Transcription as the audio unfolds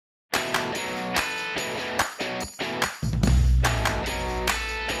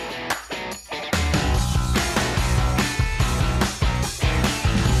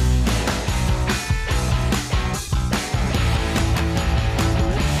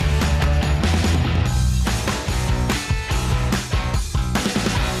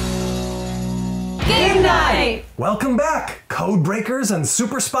Night! Welcome back, Code Breakers and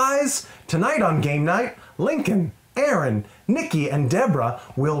Super Spies. Tonight on Game Night, Lincoln, Aaron, Nikki, and Deborah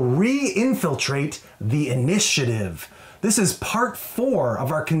will re-infiltrate the Initiative. This is part 4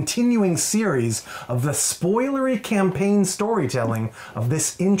 of our continuing series of the spoilery campaign storytelling of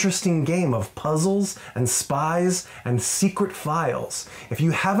this interesting game of puzzles and spies and secret files. If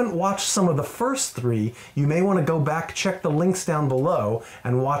you haven't watched some of the first 3, you may want to go back, check the links down below,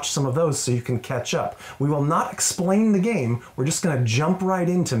 and watch some of those so you can catch up. We will not explain the game, we're just going to jump right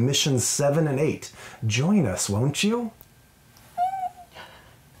into missions 7 and 8. Join us, won't you?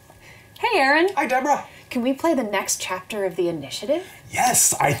 Hey, Aaron. Hi, Deborah. Can we play the next chapter of the Initiative?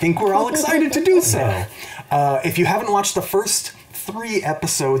 Yes, I think we're all excited to do so. If you haven't watched the first 3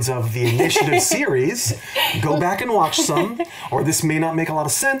 episodes of the Initiative series, go back and watch some, or this may not make a lot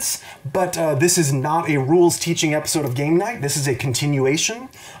of sense, but this is not a rules teaching episode of Game Night. This is a continuation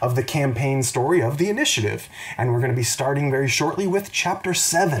of the campaign story of the Initiative, and we're going to be starting very shortly with Chapter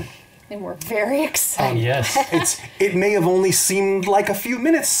 7. And we're very excited. Yes. It may have only seemed like a few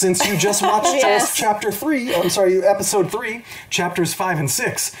minutes since you just watched Episode 3, Chapters 5 and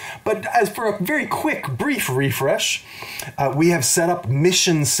 6. But as for a very quick, brief refresh, we have set up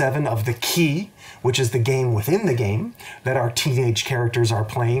Mission 7 of the Key, which is the game within the game that our teenage characters are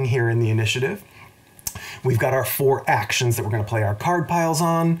playing here in the Initiative. We've got our 4 actions that we're going to play our card piles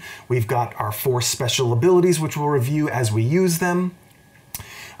on. We've got our 4 special abilities, which we'll review as we use them.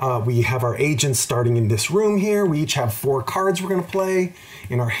 We have our agents starting in this room here. We each have 4 cards we're going to play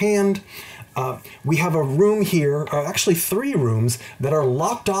in our hand. We have a room here, actually 3 rooms, that are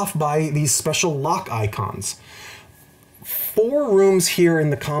locked off by these special lock icons. 4 rooms here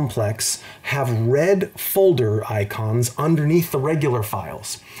in the complex have red folder icons underneath the regular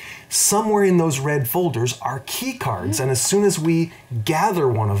files. Somewhere in those red folders are key cards, and as soon as we gather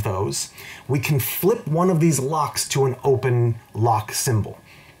one of those, we can flip one of these locks to an open lock symbol.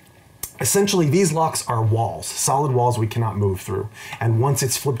 Essentially, these locks are walls, solid walls we cannot move through. And once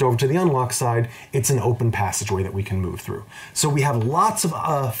it's flipped over to the unlock side, it's an open passageway that we can move through. So we have lots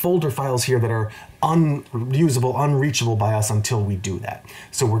of folder files here that are unusable, unreachable by us until we do that.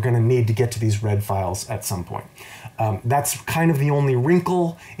 So we're going to need to get to these red files at some point. That's kind of the only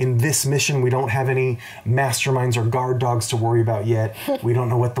wrinkle in this mission. We don't have any masterminds or guard dogs to worry about yet. We don't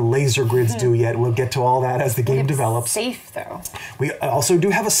know what the laser grids do yet. We'll get to all that as the game develops. Safe, though. We also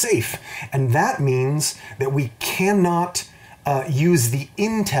do have a safe, and that means that we cannot use the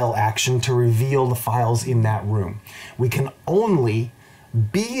intel action to reveal the files in that room. We can only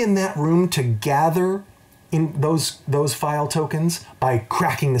be in that room to gather in those file tokens by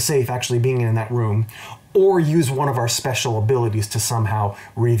cracking the safe, actually being in that room, or use one of our special abilities to somehow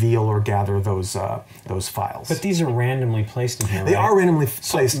reveal or gather those files. But these are randomly placed in here, They right? are randomly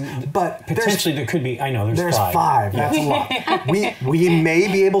placed, but potentially there could be, I know, there's 5. 5, that's a lot. We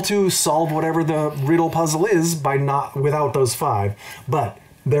may be able to solve whatever the riddle puzzle is without those 5, but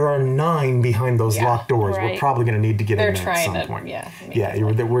there are 9 behind those locked doors. Right. We're probably going to need to get in there at some point.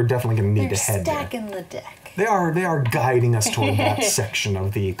 We're definitely going to need to head there. They're stacking the deck. They are guiding us toward that section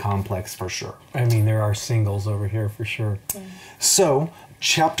of the complex for sure. I mean, there are singles over here for sure. So,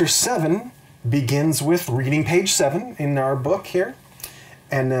 Chapter 7 begins with reading page 7 in our book here.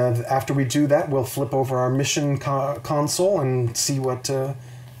 And after we do that, we'll flip over our mission console and see what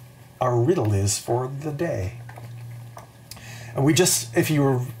our riddle is for the day. And if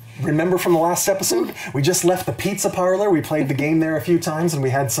you remember from the last episode, we just left the pizza parlor. We played the game there a few times, and we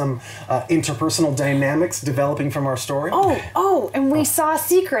had some interpersonal dynamics developing from our story. And we saw a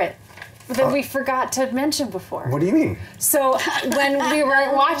secret that we forgot to mention before. What do you mean? So when we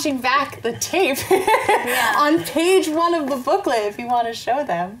were watching back the tape, on page 1 of the booklet, if you want to show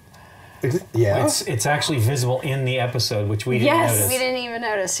them. Yeah. It's actually visible in the episode, which we didn't notice. We didn't even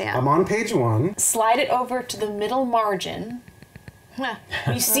notice, I'm on page 1. Slide it over to the middle margin.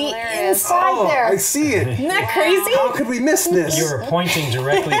 You see Hilarious. inside there. I see it. Isn't that crazy? How could we miss this? You were pointing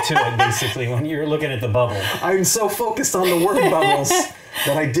directly to it, basically, when you were looking at the bubble. I'm so focused on the word bubbles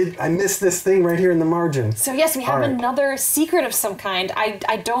that I missed this thing right here in the margin. So yes, we have another secret of some kind.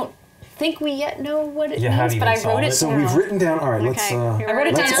 I don't think we yet know what it means, but I wrote it So down. we've written down, all right, let's I wrote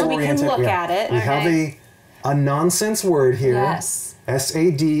it down so we can look at it. We have a nonsense word here. Yes.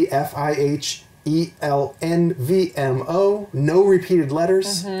 SADFIHELNVMO, no repeated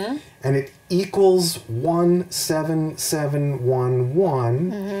letters, and it equals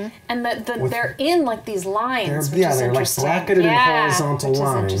 17711. And they're in like these lines, which is they're like interesting. bracketed in horizontal which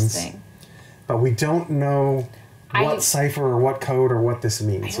lines. Is interesting. But we don't know what cipher or what code or what this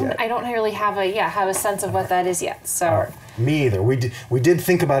means yet. I don't really have a sense of what that is yet. So All right. Me either. We did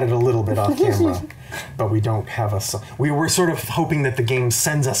think about it a little bit off camera, but we don't have we were sort of hoping that the game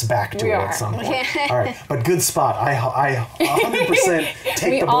sends us back to it at some point. All right, but good spot. I 100%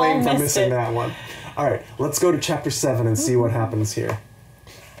 take the blame for missing that one. All right, let's go to chapter 7 and see what happens here.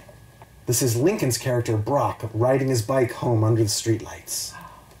 This is Lincoln's character Brock riding his bike home under the streetlights.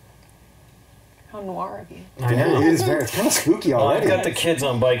 how noir of you. I know. It is it's kind of spooky already. I've got the kids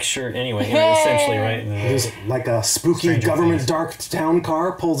on bike shirt anyway, essentially, right? There's like a spooky Stranger government Things. dark town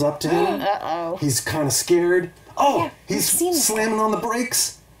car pulls up to him. Uh-oh. He's kind of scared. Oh, Yeah, he's I've seen this slamming on the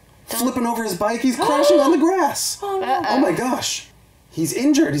brakes, flipping over his bike. He's crashing on the grass. Oh my gosh. He's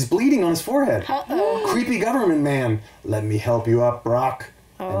injured. He's bleeding on his forehead. Uh-oh. Creepy government man. Let me help you up, Brock.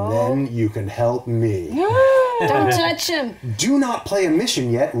 And then you can help me. Don't touch him. Do not play a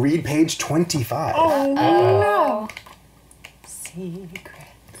mission yet. Read page 25. Oh no! Secret.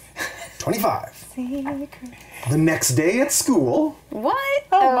 25. Secret. The next day at school. What?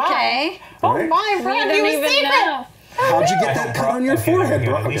 Oh, Okay. Oh Right? my! We Brand don't new even secret. know. How'd you get that cut on your forehead,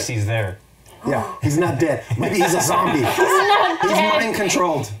 Brock? At least he's there. Yeah, he's not dead. Maybe he's a zombie. He's mind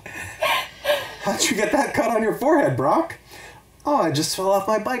controlled. How'd you get that cut on your forehead, Brock? Oh, I just fell off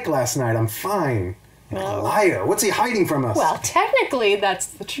my bike last night. I'm fine. Liar. What's he hiding from us? Well, technically, that's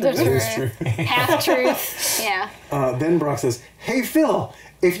the truth. The That is true. Half truth. Yeah. Then Brock says, "Hey, Phil,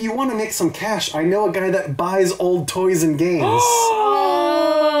 if you want to make some cash, I know a guy that buys old toys and games." Oh.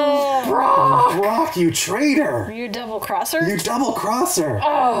 Brock, you traitor. You double crosser? You double crosser.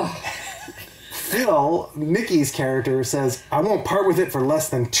 Oh, Phil, Nikki's character, says, "I won't part with it for less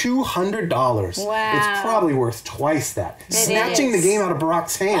than $200. Wow. It's probably worth twice that." Snatching the is. game out of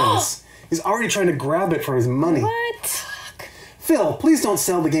Brock's hands. He's already trying to grab it for his money. What? Phil, please don't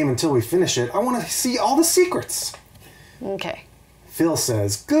sell the game until we finish it. I want to see all the secrets. Okay. Phil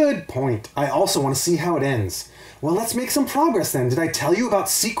says, "Good point. I also want to see how it ends." Well, let's make some progress then. Did I tell you about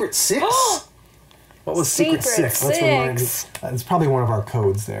Secret 6? What was Secret Secret 6? Let's remind me. Six. It's probably one of our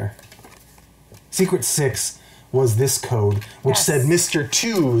codes there. Secret 6 was this code, which Yes. said Mr.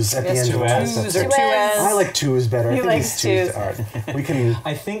 Twos at the end of the last twos or episode. two-s. I like twos better. I think likes he's twos. twos. All right. We can.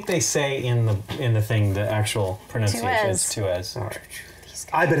 I think they say in the thing the actual pronunciation is Tuez. Tuez. All right.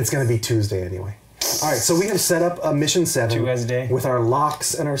 I bet it's going to be Tuesday anyway. All right, so we have set up a mission 7 Tues day. with our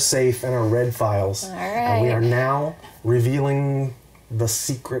locks and our safe and our red files. All And we right. are now revealing the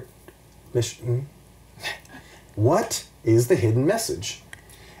secret mission. What is the hidden message?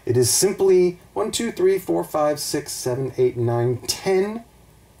 It is simply 1, 2, 3, 4, 5, 6, 7, 8, 9, 10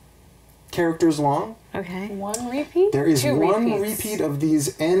 characters long. Okay. one repeat. There is Two one repeats. repeat of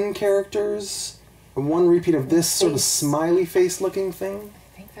these N characters, and one repeat of this sort of Face. smiley face looking thing.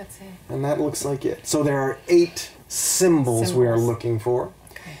 I think that's it. And that looks like it. So there are 8 symbols we are Symbols. looking for.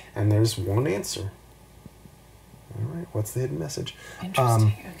 Okay. And there's one answer. All right, what's the hidden message?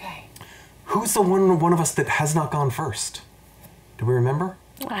 Interesting. Okay. Who's the one of us that has not gone first? Do we remember?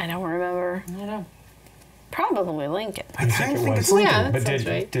 I don't remember. I don't know. Probably Lincoln. I kind of think was. it's Lincoln. Yeah, that But sounds did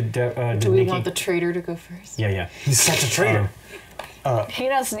right. did Do we Nikki? want the traitor to go first? Yeah. He's such a traitor. He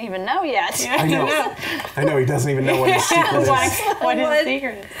doesn't even know yet. I know. I know, he doesn't even know what his secret is. What his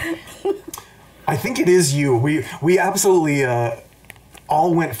secret is? I think it is you. We absolutely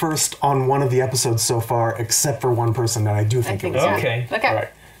all went first on one of the episodes so far, except for one person, and I do think, think it was so. you. Okay. Okay. All right.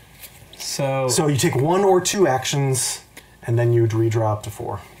 So So you take 1 or 2 actions, and then you'd redraw up to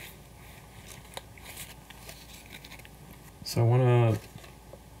 4. I want to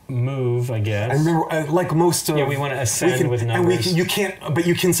move, I guess. I remember, like most of... Yeah, we wanna ascend with And numbers. you can't, but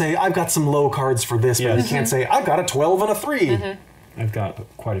you can say, I've got some low cards for this, but Yes. you can't say, I've got a 12 and a 3. I've got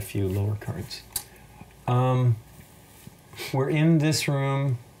quite a few lower cards. We're in this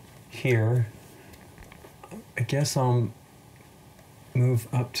room here. I guess I'll move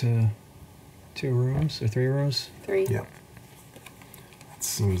up to 2 rooms or 3 rooms. 3. Yeah. That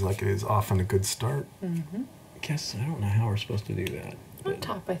seems like it is often a good start. I guess I don't know how we're supposed to do that. On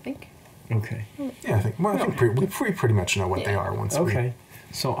top, I think. Okay. Yeah, I think we pretty much know what they are once we... Okay.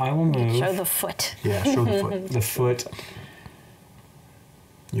 So I will move Show the foot. Yeah, show the foot. the foot.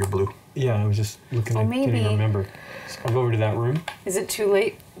 You're blue. Yeah, I was just looking. I maybe- didn't remember. So I'll go over to that room. Is it too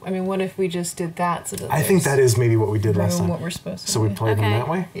late? I mean, what if we just did that? So that I think that is maybe what we did last room time. what we're supposed to So we do. played them Okay. that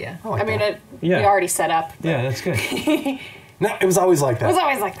way? Yeah. I like mean, that. we Yeah. already set up. Yeah, that's good. No, it was always like that. It was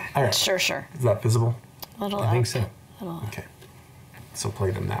always like that. All right. Sure. Is that visible? Little I think up, so. little up. Okay. So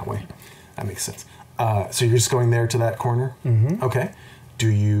play them that way. That makes sense. So you're just going there to that corner? Mm-hmm. Okay. Are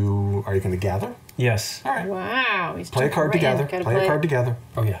you going to gather? Yes. All right. Wow. He's Play a jumping card right in. together. Gotta Play a card together.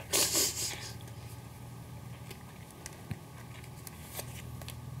 Oh yeah.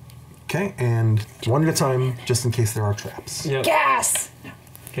 Okay, and one at a time, just in case there are traps. Yep. Gas!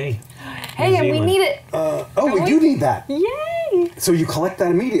 Okay. Hey, and we need it. We do need that. Yay! So you collect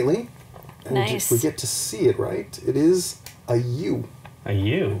that immediately. And Nice. we get to see it, right? It is a U. A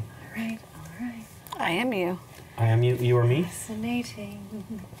you. Alright, alright. I am you. I am you. You are me. Fascinating.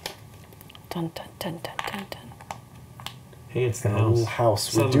 Dun dun dun dun dun dun. Hey, it's the A little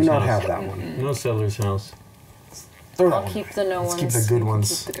house. house. We do Settler's not house. have that one. No settler's house. Throw that I'll one. keep the no Let's ones. keep the good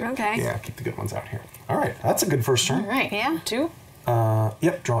ones. Okay. Yeah, keep the good ones out here. All right, that's a good first turn. Alright. Yeah. 2.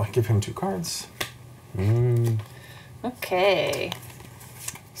 Yep, give him 2 cards. Okay.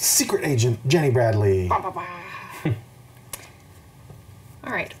 Secret Agent Jenny Bradley.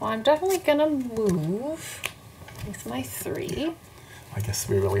 Alright, well, I'm definitely gonna move with my 3. I guess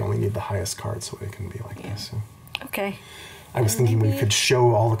we really only need the highest card so it can be like this. So. Okay. I was thinking we could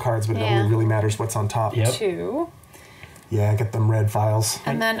show all the cards, but it Yeah. only really matters what's on top. Yep. 2. Yeah, get them red files.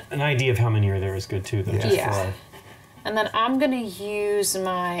 And then An idea of how many are there is good too, though. Just Yeah. for our- And then I'm gonna use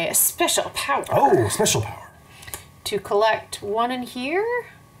my special power Oh, special power. to collect 1 in here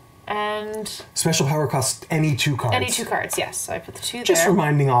and Special power costs any 2 cards. any 2 cards. Yes, so I put the 2 Just there.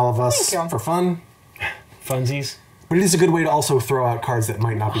 reminding all of us Thank you. for fun. funsies. But it is a good way to also throw out cards that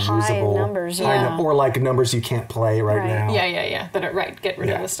might not be High usable. numbers, High yeah. or like numbers you can't play right Right. now. Yeah. That are right. Get rid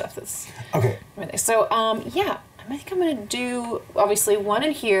Yeah. of the stuff that's Okay. right there. So yeah, I think I'm gonna do obviously 1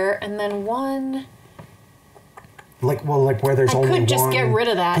 in here and then 1. Like where there's I only could just one. get rid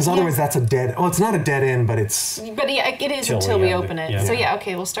of that, Because yeah. otherwise that's a dead. Well, it's not a dead end, but it's. But yeah, it is Till until we we have open the- it. yeah. So yeah,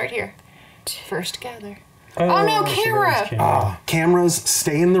 okay, we'll start here. First gather. Oh, no, so camera! there's camera. Cameras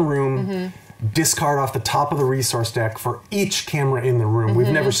stay in the room. Mm-hmm. Discard off the top of the resource deck for each camera in the room. Mm-hmm. We've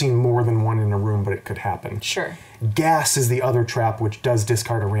never seen more than one in a room, but it could happen. Sure. Gas is the other trap, which does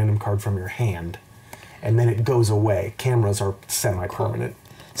discard a random card from your hand, and then it goes away. Cameras are semi-permanent.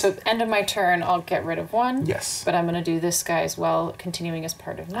 So at the end of my turn, I'll get rid of 1. Yes. But I'm gonna do this guy as well, continuing as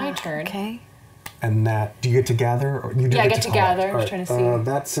part of my turn. Okay. And that, do you get to gather? Or you do Yeah, I get to collect? gather. I was All trying to see.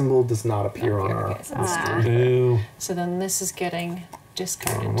 that symbol does not appear on our Okay, so list. Boo. So then this is getting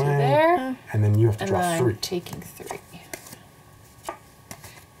discarded Thrown to away. there. And then you have to And draw then 3. I'm taking 3.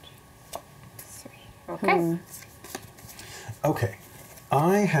 3. Okay. Okay.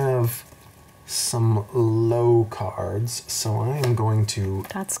 I have some low cards, so I am going to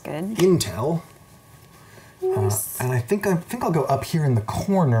That's good. Intel. And I think I'll go up here in the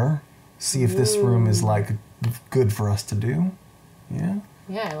corner, see if this room is like good for us to do. Yeah.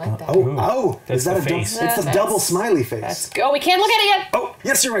 Yeah, I like that. That's is that the a face. it's a That's- double smiley face. Let's go. We can't look at it yet. Oh,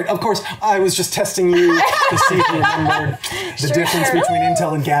 yes, you're right. Of course, I was just testing you to see if you remembered the difference between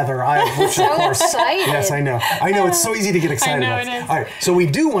Intel and Gather. Which of course, excited. yes, I know. It's so easy to get excited. know about. it is. All right, so we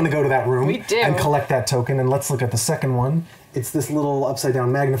do want to go to that room We do. and collect that token, and let's look at the second one. It's this little upside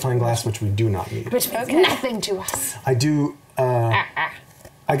down magnifying glass, which we do not need. Which means nothing to us. I do.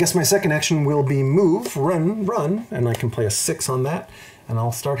 I guess my second action will be move, run, and I can play a 6 on that, and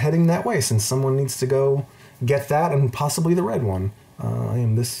I'll start heading that way since someone needs to go get that and possibly the red one. I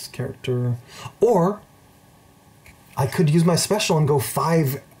am this character. Or I could use my special and go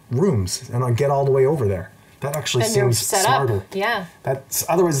 5 rooms and I'll get all the way over there. That actually And you're seems set smarter. up. Yeah.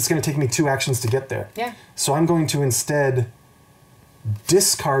 Otherwise, it's going to take me 2 actions to get there. Yeah. So I'm going to instead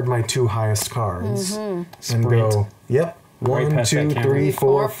discard my 2 highest cards and Sprint. go. Yep. Right 1, past 2, that 3, camera.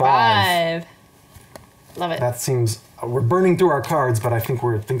 4, 5. Love it. That seems. We're burning through our cards, but I think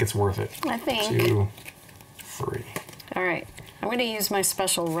it's worth it. I think. 2, 3. All right. I'm going to use my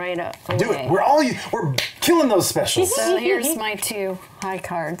special right away. Do it. We're killing those specials. So here's my 2 high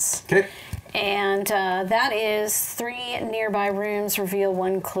cards. Okay. And that is 3 nearby rooms reveal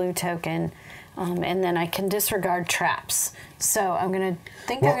 1 clue token. And then I can disregard traps. So I'm going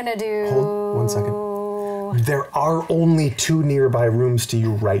to I'm going to do... Hold 1 second. There are only 2 nearby rooms to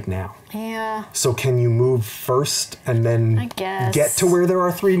you right now. Yeah. So can you move first and then I guess. get to where there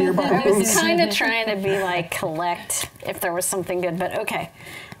are 3 nearby I was rooms? kind of trying to be like collect if there was something good, but okay.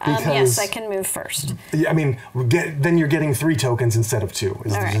 Yes, Because- I can move first. Yeah, I mean, then you're getting 3 tokens instead of 2.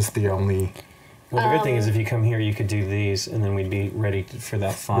 Is All right. just the only Well, the good thing is if you come here, you could do these, and then we'd be ready for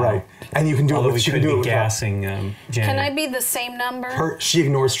that file. right. And you can do Although it. we With, you could can do it be without- gassing Janet. Can I be the same number? She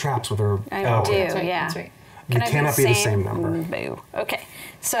ignores traps with her. I power. do, That's right, yeah. that's right. You Can I cannot be the same number. Boo. Okay.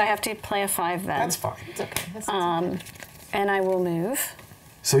 So I have to play a 5 then. That's fine. It's okay. That's And I will move.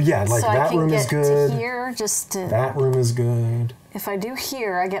 So yeah, like so I that can room get is good. to here just to... That room is good. If I do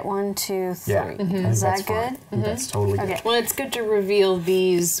here, I get 1, 2, 3. Yeah, I think Is that's that fine. good? I think That's totally good. Okay. well, it's good to reveal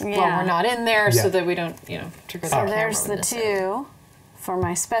these while Yeah. we're not in there Yeah. so that we don't, trigger the So camera there's the when it's in. 2 for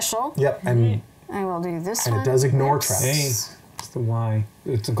my special. Yep, and I will do this and one. it does ignore Oops. traps. Hey. It's the Y.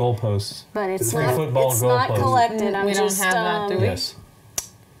 It's a goalpost. But it's Three not. football It's not goalpost. collected. I'm We don't just have that, do we? Yes.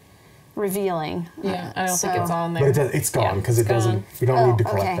 revealing. Yeah, I don't think So- it's on But there. it's gone Yeah, because it's it doesn't. gone. You don't need to Oh,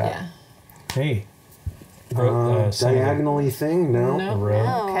 collect okay. that. Yeah. Hey. Senator. Diagonally thing, no. No. A row.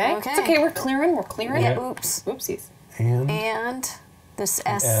 Oh, Okay. okay. It's okay. We're clearing. We're clearing. Yeah. it. Oops. Oopsies. And This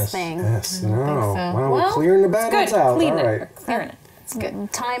S, S. thing. yes, no. so. Wow, we're Well, clearing the It's bad good. ones out. Clean All it. right. We're clearing it. It's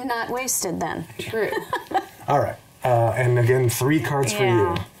good. Time not wasted then. True. All right. And again, 3 cards for you.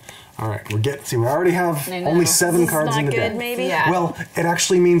 Yeah. All right. We already have I know. only 7 This is cards not in the good, deck. maybe? Yeah. Well, it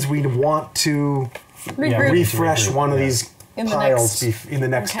actually means we'd want to Regroup. refresh one of these In the piles next- in the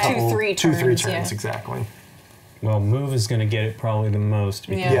next Okay. couple, 2-3 2-3 turns, turns, yeah. exactly. Well, move is going to get it probably the most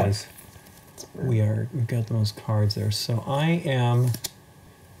Yeah. because we've got the most cards there. So I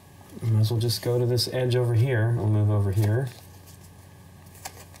might as well just go to this edge over here. I'll move over here.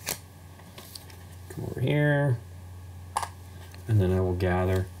 Come over here. And then I will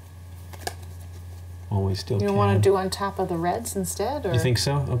gather. Always still You can. want to do on top of the reds instead, or You think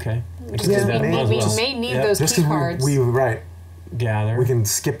so? Okay. I Just can do because that. we, Might as we well. may need Yep. those Just key because cards. we right, Gather. we can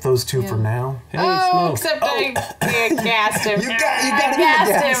skip those 2 for Yeah. now. Hey, oh, smoke. except I gassed him. You got I it in the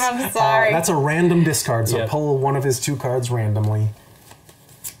gassed gas. him. I'm sorry. That's a random discard, so Yep. pull one of his 2 cards randomly.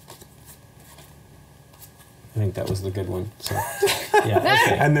 I think that was the good one. So, yeah,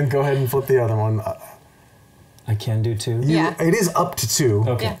 okay. And then go ahead and flip the other one. I can do 2. Yeah. It is up to 2.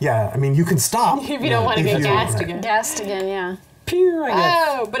 Okay. Yeah, I mean, you can stop. if you don't want to If get you- gassed right. again. Gassed again, yeah. Pew, I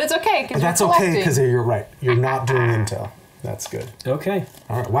got. Oh, but it's okay because That's you're okay, because collecting. you're right. You're not doing intel. That's good. Okay.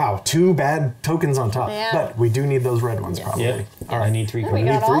 All right. Wow, 2 bad tokens on top. Yeah. But we do need those red ones, probably. Yep. All I right. need 3 We cards.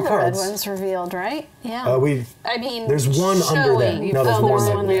 need got all 3 the cards. red ones revealed, right? Yeah. I mean, there's one under there. showing. No, there's Oh, one there's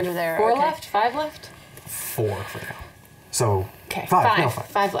there. one under there. 4 okay. left? 5 left? 4 for now. So Okay, 5. No, 5. 5.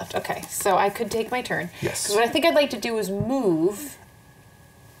 5 left. Okay, so I could take my turn. Yes. Because what I think I'd like to do is move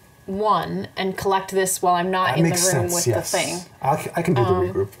 1 and collect this while I'm not That in the makes room sense. with Yes. the thing. I can do the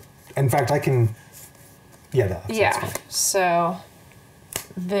regroup. In fact, I can. Yeah, that's Yeah. fine. So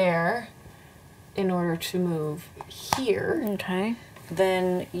there, in order to move here, Okay.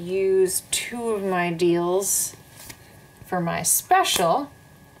 then use 2 of my deals for my special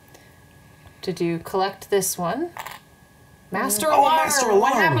to do collect this one. Master alarm. Master What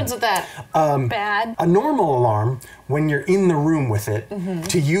alarm. happens with that? Bad. A normal alarm, when you're in the room with it, Mm-hmm.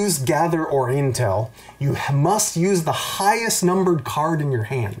 to use gather or intel, you must use the highest numbered card in your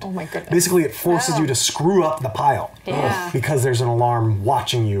hand. Oh my goodness. Basically, it forces you to screw up the pile. Yeah. Because there's an alarm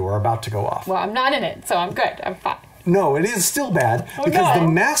watching you or about to go off. Well, I'm not in it, so I'm good. I'm fine. No, it is still bad because no. the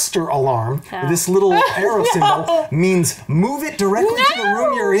master alarm, Yeah. this little arrow symbol, means move it directly to the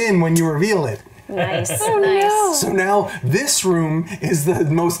room you're in when you reveal it. Nice. nice. no. So now this room is the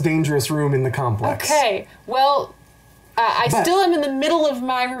most dangerous room in the complex. Okay. Well, I But- still am in the middle of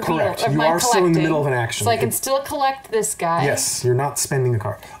my reveal. Correct. Of You my are still in the collecting. middle of an action. So I can still collect this guy. Yes, you're not spending a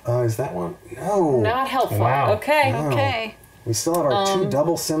card. Is that one? No. Not helpful. Wow. Okay. Okay. We still have our 2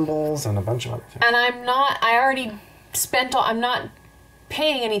 double symbols and a bunch of other things. And I already spent all, I'm not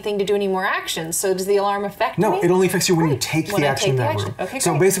paying anything to do any more actions. So does the alarm affect me? No, it only affects you when you Great. take When the I action in take the that action. room. Okay,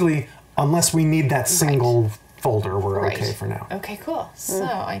 so great. basically, unless we need that single folder, we're Right. okay for now. Okay, cool. So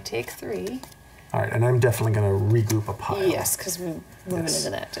I take 3. All right, and I'm definitely going to regroup a pile. Yes, because we're moving Yes. into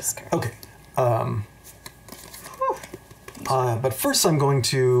that discard. Okay. But first, I'm going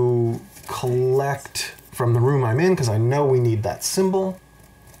to collect from the room I'm in because I know we need that symbol.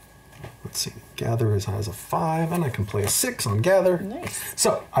 Let's see. Gather has a 5, and I can play a 6 on gather. Nice.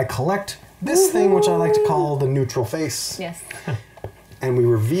 So I collect this thing, which I like to call the neutral face. Yes. And we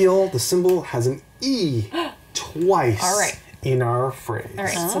reveal the symbol has an E twice All right. in our phrase. All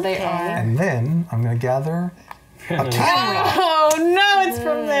right. So they Okay. are. And then I'm going to gather a camera. Oh no, it's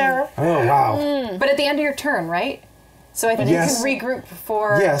from there. Oh, wow. But at the end of your turn, right? So I think Yes. you can regroup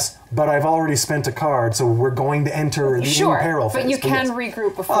before. Yes, but I've already spent a card, so we're going to enter the Sure, imperil phase. but you can yes.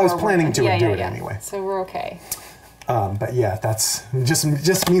 regroup before. Well, I was planning to yeah, do yeah, it yeah. anyway. So we're okay. But yeah, that's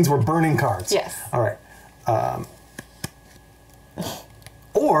just means we're burning cards. Yes. All right.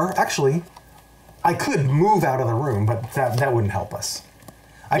 Or actually, I could move out of the room, but that wouldn't help us.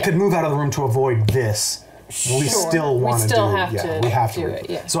 I could move out of the room to avoid this. We Sure. still We want to do still it. have Yeah, to we have do to. it,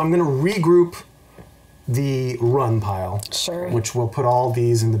 yeah. So I'm going to regroup the run pile, Sure. which will put all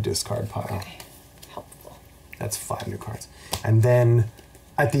these in the discard pile. Okay. Helpful. That's 5 new cards. And then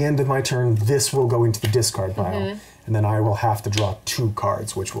at the end of my turn, this will go into the discard pile. Mm-hmm. And then I will have to draw 2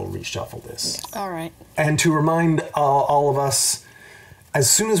 cards, which will reshuffle this. All right. And to remind all of us, as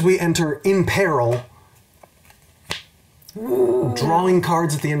soon as we enter in peril, Drawing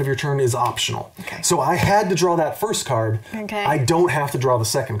cards at the end of your turn is optional. Okay. So I had to draw that first card. Okay. I don't have to draw the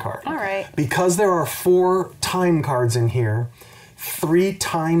second card. All right. Because there are 4 time cards in here, 3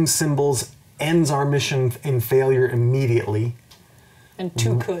 time symbols ends our mission in failure immediately. And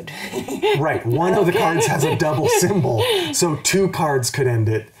 2 could. Right, one of the cards has a double symbol, so 2 cards could end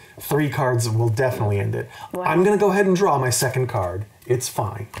it. 3 cards will definitely end it. Wow. I'm going to go ahead and draw my second card. It's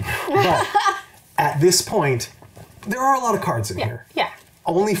fine. But at this point, there are a lot of cards in here. Yeah.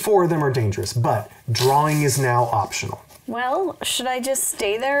 Only 4 of them are dangerous, but drawing is now optional. Well, should I just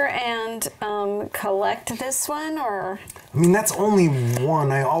stay there and collect this one, or? I mean, that's only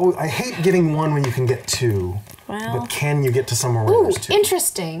 1. I hate getting 1 when you can get 2. Well. But can you get to somewhere where Ooh, there's 2?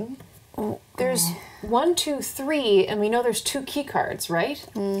 interesting. There's 1, 2, 3, and we know there's 2 key cards, right?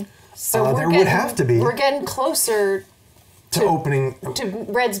 So there would have to be. We're getting closer to opening. to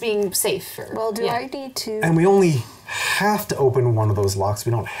Red's being safer. Well, do Yeah. I need to? And we only have to open one of those locks.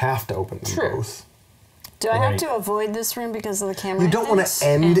 We don't have to open them True. both. Do I have Right. to avoid this room because of the camera? You don't want things? to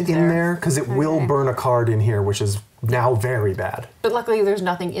end in there. there because it will burn a card in here, which is now very bad. But luckily, there's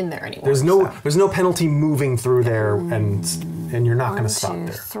nothing in there anymore. There's no penalty moving through there, and you're not going to stop 1, 2,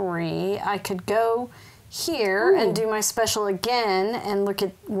 there. 3. I could go here and do my special again and look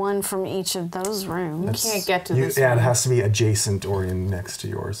at one from each of those rooms. Can't get to this Yeah, one. it has to be adjacent or in next to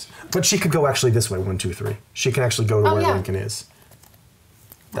yours. But she could go actually this way, 1, 2, 3. She can actually go to where yeah. Lincoln is.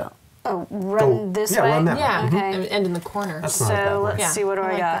 That. Oh, run this yeah, way? run that way. Yeah, Okay. and end in the corner. That's not a bad So way. let's Yeah, see, what do I I,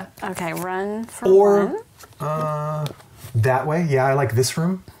 like got? Okay, run for Or one. that way. Yeah, I like this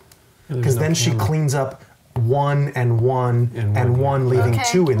room. There's Because no then she camera. cleans up 1 and 1 And and one. 1, leaving Okay,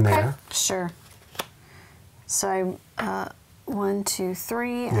 2 in okay. there. Sure. So I, 1, 2,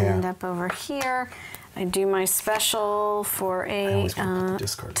 3, I Yeah. end up over here. I do my special for a always wanna put the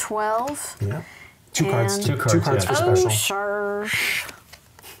discard. 12. Yeah. 2 cards. And- 2 Two cards, cards yeah. for Oh, special. sharsh.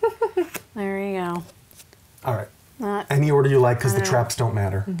 There you go. All right. That, Any order you like, because the I know. traps don't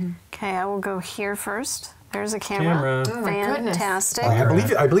matter. okay, I will go here first. There's a camera. Camera. Oh my goodness. Fantastic.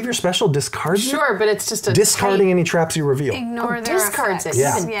 I believe your special discards it. Sure, but it's just a Discarding tight- any traps you reveal. Ignore Oh, their discards it.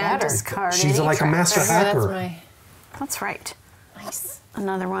 effects. Even Yeah, better. discard She's any like a traps. master That's hacker. my That's right. nice.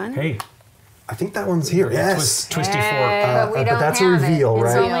 Another one. Hey, I think that one's here. Yes. Twisty Hey, fork. but we don't that's a have reveal, it.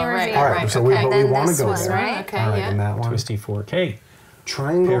 It's right? only Right, reveal. All right, so we, okay. but we Then want to this go one, there. right? Okay, All right, yeah. and that one. Twisty fork. Hey,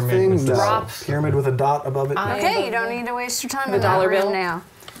 Triangle Pyramid thing. with No. drop. Pyramid with a dot above it. I- Okay, you don't need to waste your time The in that dollar room bill? now.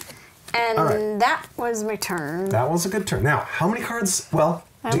 And All right. that was my turn. That was a good turn. Now, how many cards? Well,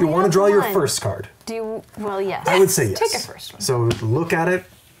 I do you only want to have draw your one. first card? Do you? Well, yes. I would say yes. Take a first one. So look at it,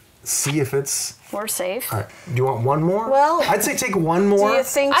 see if it's. We're safe. All right. Do you want one more? Well, I'd say take one more. you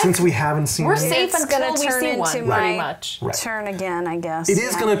think- since we haven't seen We're it? safe It's until gonna we turn see into one, my pretty much. Right. turn again, I guess. It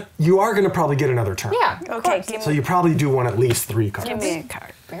is Yeah. gonna. You are gonna probably get another turn. Yeah. of Okay, course. give So me, you probably do want at least 3 cards. give me a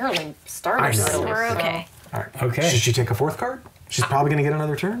card. Barely started. I know. still, We're so- okay. All right. Okay. Should she take a 4th card? She's probably gonna get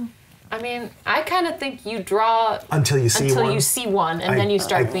another turn I mean, I kind of think you draw until you see until one. you see one, and then you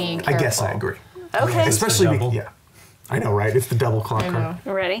start being careful. I guess I agree. Okay. Especially double. yeah. I know, right? It's the double clock I card.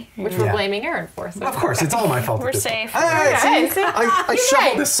 know. Ready? Which Yeah. we're blaming Aaron for. So. Of course, it's all my fault. We're at this point. safe. All right, Okay, see? see? I He's shuffled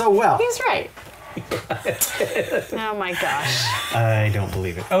right. this so well. He's right. Oh my gosh. I don't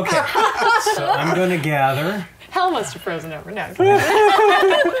believe it. Okay, so I'm going to gather. Hell must have frozen over. No.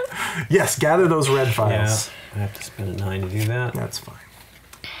 Yes, gather those red Yeah, files. I have to spend a 9 to do that. That's fine.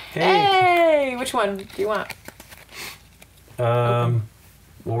 Hey. Hey, which one do you want?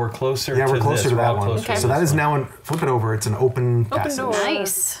 Well, we're closer. Yeah, to we're closer this. to We're that all one. closer Okay. to So that this is one. now, flip it over, it's an open passage. door.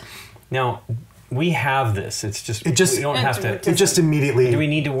 Nice. Now, we have this. It's just It just- we don't have to. It just immediately. Do we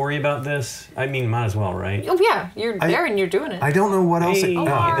need to worry about this? I mean, might as well, right? Oh yeah, you're there and you're doing it. I don't know what else. Hey.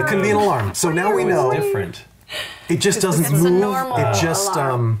 It could be an alarm. So now we know It's different. it just doesn't It's a move. normal It just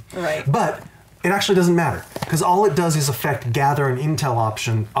alarm. Right. But it actually doesn't matter because all it does is affect gather and intel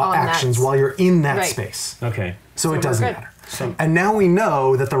option On that actions while you're in that right. space. Okay. So we're it doesn't good. matter. And now we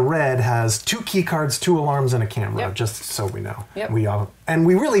know that the red has 2 key cards, 2 alarms, and a camera. Yep. Just so we know. Yep. And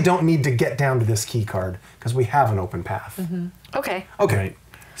we really don't need to get down to this key card because we have an open path. Okay. Okay, Right.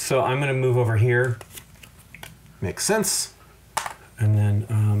 So I'm going to move over here, makes sense. and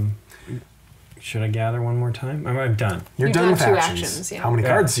then should I gather one more time? I'm done. You're You've done done with 2 actions. actions, yeah. How many Yeah.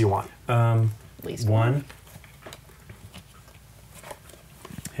 cards do you want? At least One.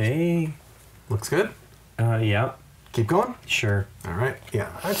 Hey. Looks good. Yeah. Keep going. Sure. All right. Yeah,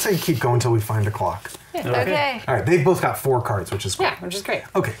 I'd say keep going until we find a clock. Okay. All right, they've both got 4 cards, which is great. Yeah, which is great.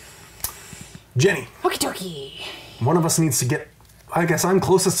 Okay. Jenny, Okie dokie. one of us needs to get. I guess I'm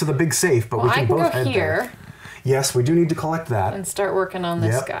closest to the big safe, but Well, we I can can both go head here there. Yes, we do need to collect that. and start working on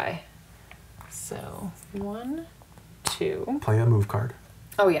this Yep. guy. So 1, 2, 2. Play a move card.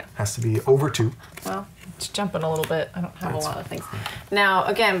 Oh, yeah. Has to be over 2. Well, it's jumping a little bit. I don't have That's a lot of things. Now,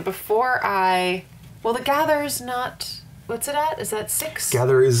 again, before I... Well, the gather's not... What's it at? Is that 6?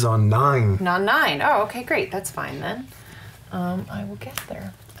 Gather is on 9. Not 9. Oh, okay, great. That's fine then. I will get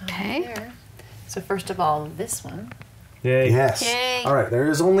there. Okay. There. So first of all, this one. Yay. Yes. Yay. All right, there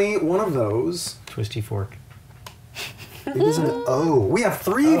is only one of those. Twisty fork. It is an O. We have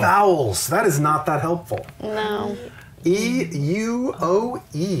 3 vowels. That is not that helpful. No.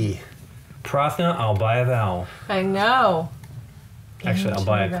 E-U-O-E. Prafna, I'll buy a vowel. I know. Actually, I'll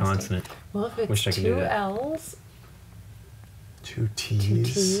buy a Interesting. consonant. Well, if it's Wish I could do 2 that. L's, 2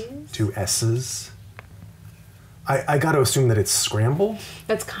 T's. T's. 2 S's. I got to assume that it's scrambled.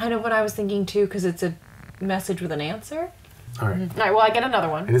 that's kind of what I was thinking too, because it's a message with an answer. All right. All right, well, I get another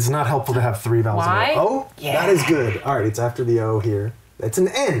one. It is not helpful to have 3 vowels Why? in a row. Oh, that is good. All right, it's after the O here. It's an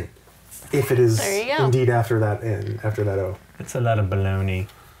N. If it is There you go. indeed after that N, after that O. That's a lot of baloney.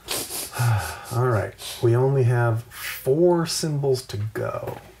 All right, we only have 4 symbols to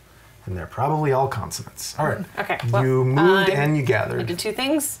go. And they're probably all consonants. All right. Okay, well, you moved I'm- and you I gathered. did 2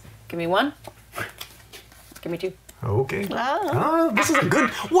 things. Give me 1. Give me 2. Okay. Oh. Oh, this is a good.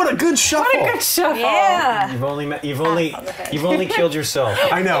 What a good shuffle. What a good shuffle. Yeah. You've only killed yourself.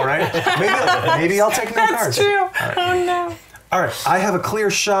 I know, right? Maybe I'll take no That's cards. true. Oh no. All right, I have a clear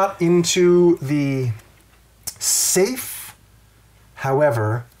shot into the safe.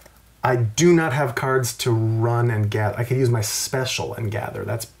 However, I do not have cards to run and gather. I could use my special and gather.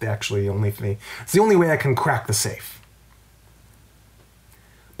 That's actually the only thing. It's the only way I can crack the safe.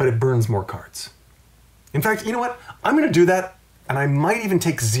 But it burns more cards. In fact, you know what? I'm going to do that, and I might even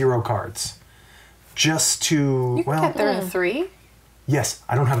take 0 cards. Just to, You can get there in 3. yes,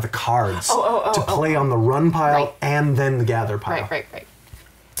 I don't have the cards Oh, to play on the run pile Right. and then the gather pile. Right.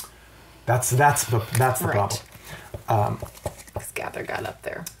 That's the Right. problem. Because gather got up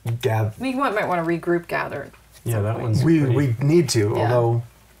there. Gather. I mean, you might want to regroup gather. at Yeah, some that point. one's We pretty. need to, Yeah. although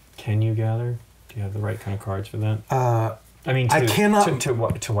Can you gather? Do you have the right kind of cards for that? I mean, I cannot- to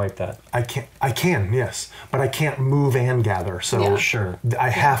wipe that. I can, yes, but I can't move and gather. So Yeah. Sure. I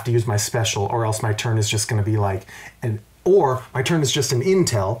have to use my special, or else my turn is just going to be like or my turn is just an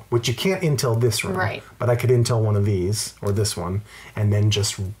intel, which you can't intel this room. Right. But I could intel one of these or this one, and then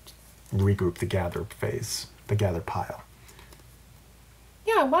just regroup the gather phase, the gather pile.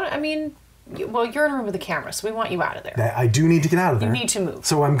 Yeah, well, you're in a room with a camera, so we want you out of there. That I do need to get out of there. You need to move.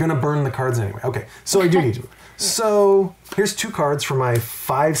 So I'm going to burn the cards anyway. Okay, so I do need to move. So here's 2 cards for my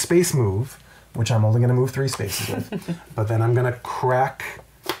 5 space move, which I'm only going to move 3 spaces with. But then I'm going to crack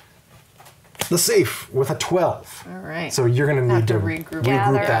the safe with a 12. All right. So you're going to Have need to to regroup.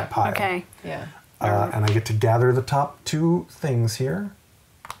 Gather. that pile. Okay. Yeah. And I get to gather the top 2 things here.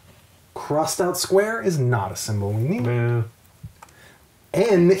 Crossed out square is not a symbol we need. Boo.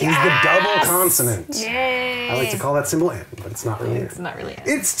 N is the double consonant. Yay. I like to call that symbol N, but it's not really It's N. not really it.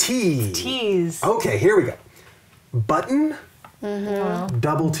 It's T. T's. Okay, here we go. Button,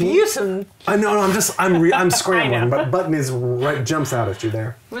 double T. Use some. No, I'm scrambling, know. but button is right jumps out at you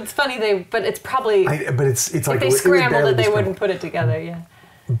there. It's funny but it's probably But it's like if they it would scrambled barely it, be they wouldn't scrambled. put it together. Yeah.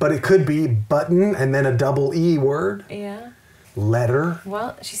 But it could be button and then a double E word, Yeah. letter.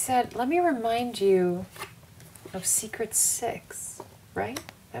 Well, she said, "Let me remind you of Secret 6." Right?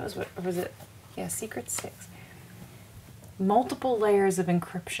 That was what, or was it? Yeah, Secret 6. Multiple layers of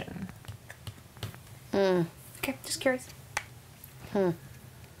encryption. Okay, just curious. No,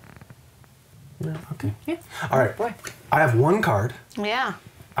 okay. Yeah. All right. Boy. I have 1 card. Yeah.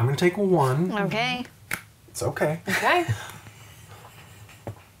 I'm gonna take 1. Okay. It's okay. Okay.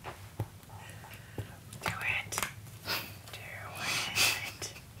 Do it.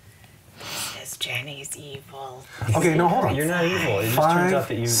 This is Jenny's evil. Okay, no, hold on. You're not evil. It just turns out 5,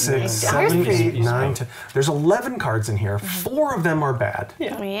 that you. 6, Yeah. 7, Here's 8, pretty- 9, 10. There's 11 cards in here. 4 of them are bad.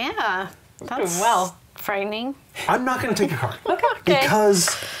 Yeah. That's well. frightening. I'm not going to take a card. Okay. Because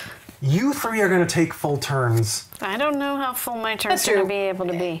you 3 are going to take full turns. I don't know how full my turn's That's going to true. be able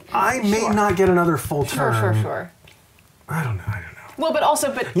to be. I may not get another full Sure, turn. sure. I don't know. Well, but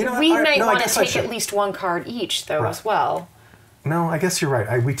You know what? we I- might no, I want to guess I take should. at least 1 card each, though, Right. as well. No, I guess you're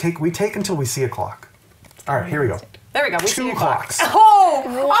right. We take until we see a clock. All right, here we go. There we go. We see 2 a clock. clocks.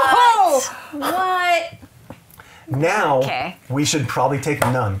 Oh! What? Now Okay. we should probably take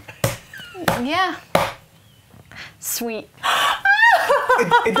none. Yeah. Sweet.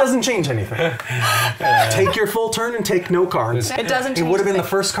 It doesn't change anything. Take your full turn and take no cards. It doesn't It change would have been the anything.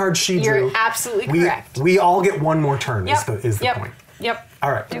 first card she drew. You're absolutely we, correct. We all get 1 more turn. Yep. Is the Yep. point? Yep.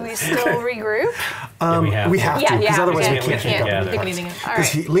 All right. Do we still regroup? We have to, because otherwise we can't pick up keep the cards. anything in. All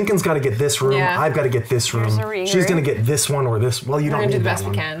Because right. Lincoln's got to get this room. Yeah. I've got to get this room. Here's a regroup. She's going to get this one or this. Well, you We're don't gonna need do the that best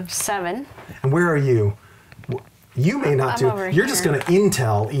one. we can. 7. And where are you? You may not I'm do. over You're just here. going to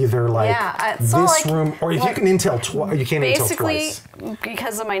intel either like Yeah, this so, like, room, or if you can intel twice, you can't intel Basically, twice.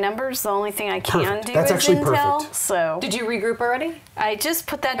 because of my numbers, the only thing I can Perfect. do That's is actually intel. perfect. So Did you regroup already? I just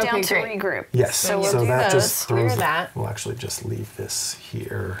put that down Okay, to great. regroup. Yes. So we'll so do that those. just throws Clear that. We'll actually just leave this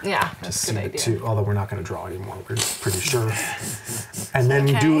here. Yeah, to that's a see good the idea. two. Although we're not going to draw anymore, we're pretty sure. And then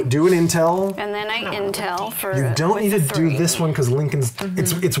Okay. do an intel. And then I intel for. You don't need with to the do 3. this one because Lincoln's.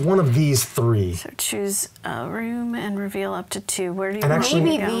 It's one of these 3. So choose a room and reveal up to 2. Where do you And actually-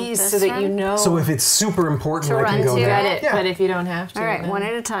 Maybe go? these This so that you one? know. So if it's super important, To I run can go to there. get it, Yeah. but if you don't have to. All right, then- one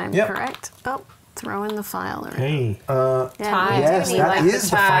at a time. Yep. Correct. Oh, throw in the file. Around. Hey. Yeah, Tie. we Yes, do need that like is the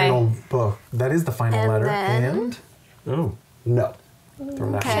the tie. final book. That is the final And letter. then- And Oh. no. Throw that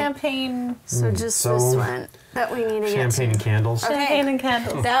Okay. one. Champagne. So just so- this one that we need to Champagne and get candles. Okay. Champagne and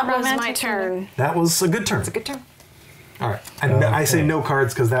candles. to. That was my Romantic turn. That was a good turn. It's a good turn. All right. And I say Okay. no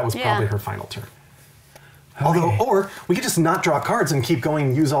cards because that was Yeah. probably her final turn. Although, or we could just not draw cards and keep going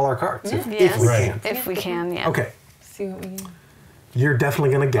and use all our cards if Yes, we Right. can. if we can, yeah. Okay. See what we. You're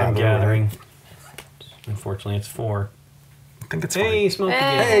definitely going to gather. I'm gathering. right? Unfortunately, it's 4. I think it's Hey, fine. smoke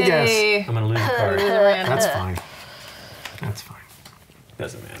again. Hey, guess. I'm gonna lose a card. That's fine. That's fine.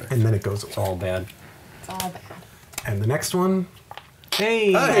 Doesn't matter. And then it goes It's away. all bad. It's all bad. And the next one.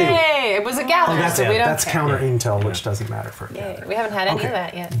 Hey. Hey. Hey, it was a gather, That's so we don't That's care. counter intel, which doesn't matter for a Yay, gather. we haven't had any Okay. of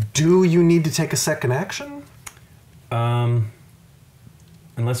that yet. Do you need to take a second action?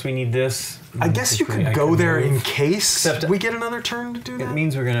 Unless we need this. I guess you could I go there move. in case Except- we get another turn to do It that.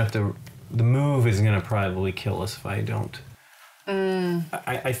 means we're gonna have to. The move is gonna probably kill us if I don't.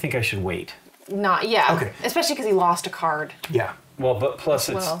 I think I should wait. Not yeah. Okay. Especially because he lost a card. Yeah. Well, but plus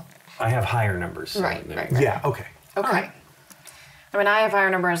it's. Well. I have higher numbers. so Right, there- right. Yeah. Okay. Okay. All right. I mean, I have higher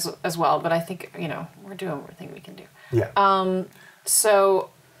numbers as well, but I think we're doing everything we can do. Yeah. So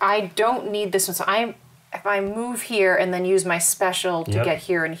I don't need this one. So if I move here and then use my special to Yep. get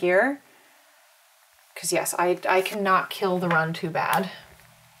here and here, because yes, I cannot kill the run too bad.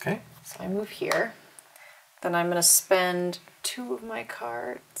 Okay. So I move here. Then I'm gonna spend 2 of my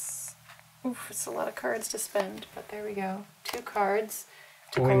cards. Oof, it's a lot of cards to spend, but there we go. 2 cards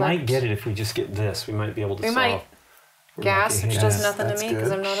to Well, we collect. might get it if we just get this. We might be able to We solve. might. Gas, lucky. which Yes, does nothing to that's me because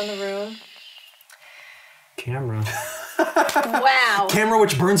good. I'm not in the room. Camera. Wow. Camera,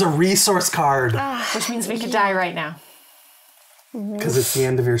 which burns a resource card Which means we could die right now. because it's the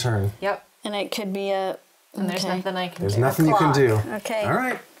end of your turn. Yep. And it could be a. And there's okay. nothing I can There's do. nothing you can Clock. do. Okay. All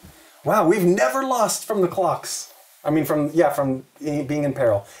right. Wow, we've never lost from the clocks. I mean, from being in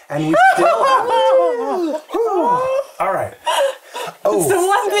peril, and we still haven't. All right. Oh, The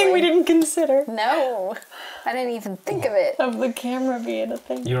one thing we didn't consider No, I didn't even think of it. of the camera being a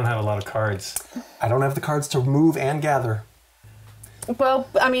thing. You don't have a lot of cards. I don't have the cards to move and gather, Well,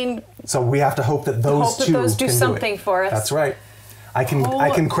 I mean, so we have to hope that those Hope that two those do can something do it. for us. That's right. I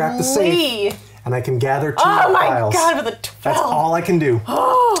can crack the safe, Holy. and I can gather 2 Oh my files. god, with a 12. That's all I can do.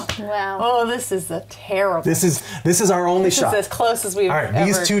 Wow. Oh, this is a terrible. This is our only This shot. is as close as we've All right, ever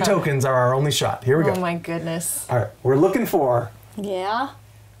these 2 come. tokens are our only shot. Here we Oh go. my goodness. All right, we're looking for Yeah.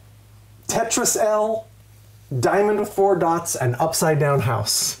 Tetris L, diamond with 4 dots, and upside down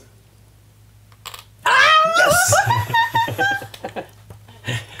house. Yes!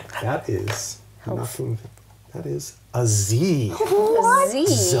 That is nothing. That is a Z. A Z.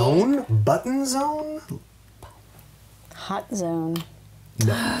 Zone? Button zone? Hot zone.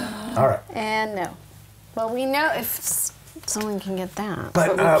 No. All right. And no. Well, we know if someone can get that.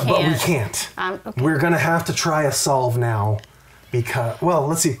 But we can't. Okay. We're going to have to try a solve now because, well,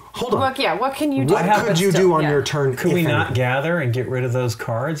 let's see. Hold on. What can you do? What could you do on your turn? Could we if not anything? gather and get rid of those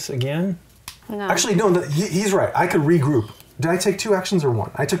cards again? No. Actually, no, he's right. I could regroup. Did I take 2 actions or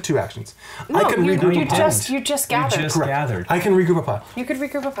 1? I took 2 actions. I could regroup you a pile. just gathered. just Correct. gathered. I can regroup a pile. You could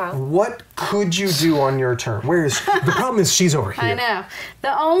regroup a pile. What could you do on your turn? Where is the problem? Is she's over here? I know.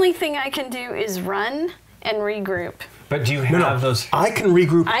 The only thing I can do is run and regroup. But do you have No, those? I can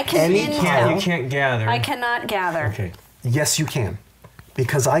regroup I can any intel. pile. You can't gather. I cannot gather. Okay. Yes, you can,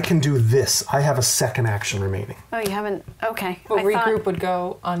 because I can do this. I have a second action remaining. Oh, you haven't. Okay. But I regroup thought- would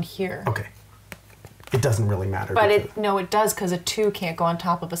go on here. Okay, it doesn't really matter. But because- it does because a 2 can't go on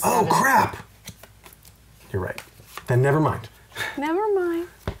top of a 7. Oh crap! You're right. Then never mind. Never mind.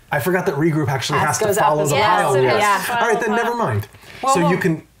 I forgot that regroup actually has to goes up follow as the well. pile. Yes, it yes. has to All right, follow then the never mind. Well, so well, you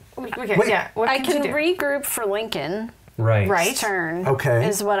can. Okay, Wait. yeah. What I can can you do? regroup for Lincoln. Right. Right. Turn. Okay.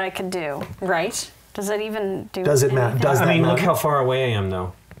 Is what I could do. Right. Does it even do? Does it matter? anything? Does I that mean, look matter? how far away I am,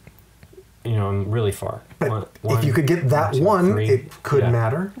 though. You know, I'm really far. But if you could get that one, three. it could Yeah.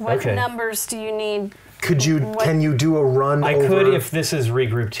 matter. What Okay. numbers do you need? Could you? What- Can you do a run? I over could if this is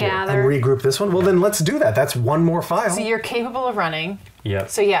regrouped here. Gather. and regroup this one. Well, then let's do that. That's one more file. So you're capable of running.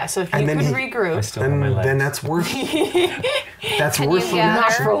 Yep. So yeah, so if you And then could he- regroup. I still have my and legs. then that's worth. That's Can worth you the gather?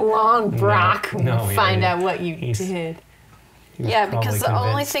 Not for long, Brock. no, We'll yeah, find yeah. out what you He's- did. He was Yeah, probably because the only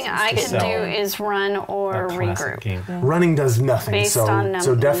convinced thing I to can sell do is run or a classic regroup. game. Running does nothing. Based so on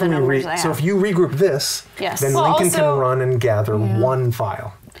so the definitely numbers I so have. if you regroup this, Yes. then Well, Lincoln also- can run and gather one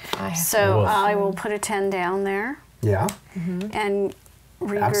file. I have So Woof. I will put a 10 down there Yeah. and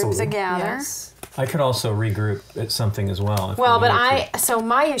regroup Absolutely. the gather. Yes. I could also regroup at something as well. If Well, we but needed to. so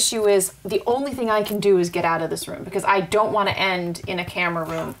my issue is the only thing I can do is get out of this room because I don't want to end in a camera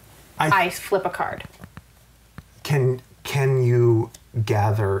room. I flip a card. Can you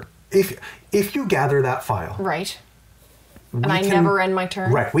gather if you gather that file? Right. we And I can- never end my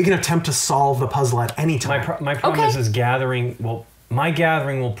turn. Right. We can attempt to solve the puzzle at any time. My problem Okay. is gathering. Well, my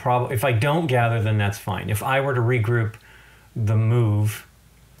gathering will probably. If I don't gather, then that's fine. If I were to regroup the move,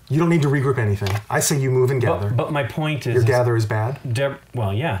 You don't need to regroup anything. I say you move and gather. but my point is, Your gather is bad.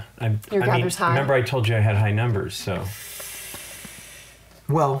 well, yeah. Your gather's high. Remember, I told you I had high numbers, so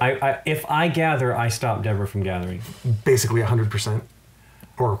Well, if I gather, I stop Deborah from gathering. basically 100%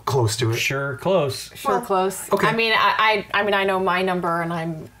 or close to it. Sure, close. Sure, close. Okay. I mean, I know my number, and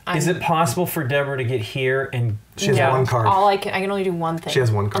I'm. Is it possible for Deborah to get here and She has No, one card. I can only do one thing. She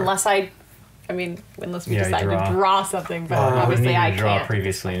has one card. Unless unless we Yeah, decide draw. to draw something, but I would obviously need I to draw can't.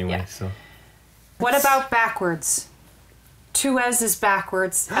 previously anyway. Yeah. So What about backwards? 2S is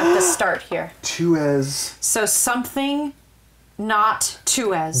backwards at the start here. 2S. So something not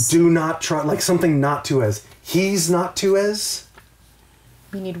 2S. Do not try, like something not 2S. He's not 2S.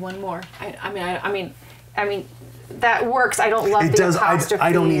 We need one more. I mean, that works. I don't love It the does. apostrophe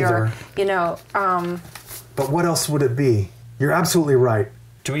I don't or, either. But what else would it be? You're absolutely right.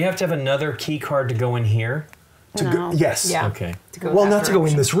 do we have to have another key card to go in here? No. Yes. Yeah. Okay. to go Well, that not to go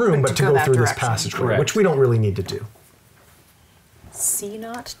in direction. this room, but to go that through this direction. passageway, Correct. which we don't really need to do. C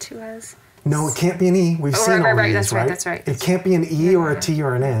not 2S. No, it can't be an E. We've Oh, seen right, all right, these, that's right, that's right. It can't be an E or a T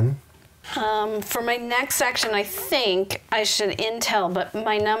or an N. For my next section, I think I should intel, but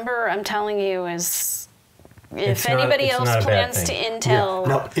my number, I'm telling you, is if anybody it's else not a bad plans to thing. intel.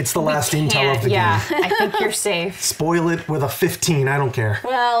 No, it's the last intel of the Yeah, game. I think you're safe. Spoil it with a 15. I don't care.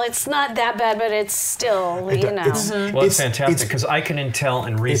 Well, it's not that bad, but it's still, you know. Well, it's fantastic it's- because I can intel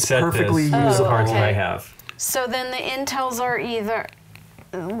and reset perfectly this usable. cards that I Okay. have. So then the intels are either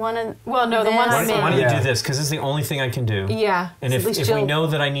one of. Well, no, the one this- I'm in. Why don't you Yeah. do this? Because it's the only thing I can do. Yeah. And so if at least we you'll- know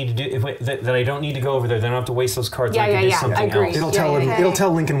that I need to do that I don't need to go over there, then I don't have to waste those cards. Yeah, I can yeah, do yeah. something I agree. else. It'll Yeah, tell him. yeah. It'll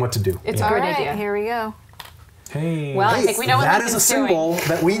tell Lincoln what to do. It's a All great right, idea. here we go. Hey. Well, I think we know what that Lincoln's is a doing. symbol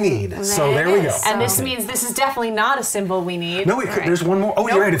that we need. So there we go. is. And this means this is definitely not a symbol we need. No, it could, there's one more. Oh,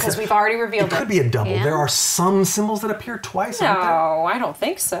 Nope, you're right. because we've already revealed It could be a double. Yeah. There are some symbols that appear twice, aren't there? No, I don't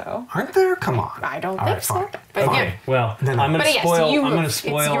think so. Aren't there? Come on. I don't All think right, so. fine. But Okay. yeah. Well, Then- I'm gonna But yes, spoil. you I'm gonna move. It's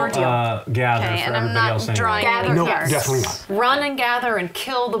spoil your deal. gather Okay, for and I'm everybody not else anyway. drawing Gather any No, cards. definitely not. Run and gather and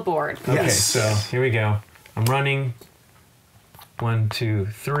kill the board. Okay, Yes. so here we go. I'm running. 1, 2,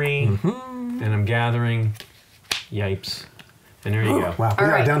 3, Mm-hmm. and I'm gathering. Yipes! And there you go. Wow, we All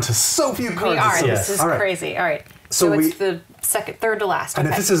are right. down to so few cards. We are. It's so- This is All right. crazy. All right. So So, we- it's the third to last. And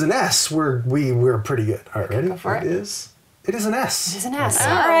okay. if this is an S, we're pretty good. All right, ready? go for it. It is an S. It is an S. Oh.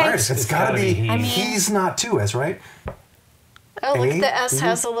 All All right. right, it's gotta be. he. I mean- He's not 2S, right? Oh, look, A, the S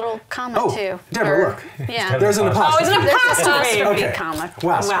has a little comma Oh, too. Deborah, look. Yeah. There's an Oh, apostrophe. it's an There's an apostrophe. apostrophe Okay. comma.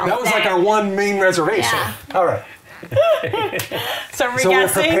 Wow, Well, that was like our one main reservation. Yeah. All right. So we're So we're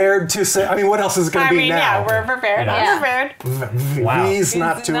guessing. prepared to say. I mean, what else is it going I to be mean, now? yeah, we're prepared. Yeah. I'm prepared. Wow. He's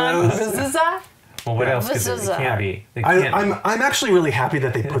not It's 2S. This is a. Well, what else could This it, is it a- can't be? It can't I'm actually really happy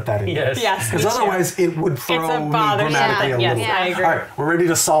that they put that in. Yes. Yes. Because me too. other's it would throw It's a me bother. grammatically Yeah. a Yes, little. I agree. All right, we're ready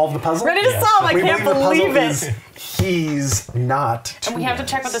to solve the puzzle. Ready to Yes. solve. I We can't believe the believe puzzle it. is he's not 2S. And we have to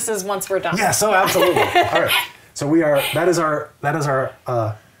check what this is once we're done. Yes, oh, absolutely. All right. So we are. That is our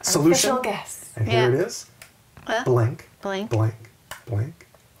solution. Official guess. And here Yeah. it is. Huh? Blank. Blank. Blank. Blank.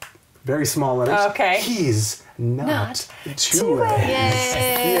 Very small letters. Okay. He's not 2S.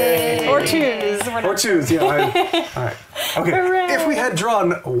 Yay. Or twos. We're Or not- twos, yeah. All right. Okay. Hooray. If we had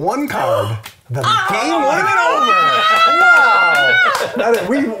drawn one card, the game would have been over.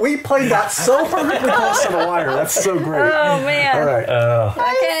 Wow. We played that so perfectly close to the wire. That's so great. Oh man. All right.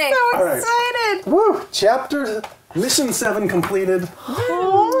 Okay. All right. Excited. Woo. Chapter mission 7 completed.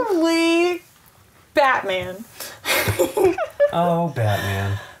 Holy Batman. Oh,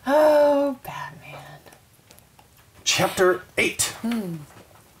 Batman. Oh, Batman. Chapter 8.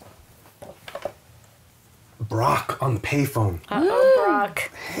 Brock on the payphone. Uh-oh,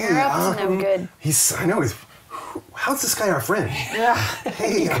 Brock. You're up to no good. I know, how's this guy our friend? Yeah.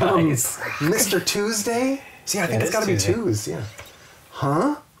 Hey, Mr. Tuesday? See, I think it's gotta be Tues, yeah.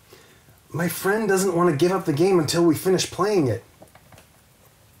 Huh? My friend doesn't want to give up the game until we finish playing it.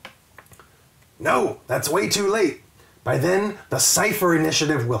 No, that's way too late. By then, the Cypher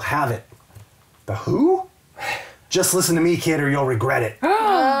Initiative will have it. The who? Just listen to me, kid, or you'll regret it.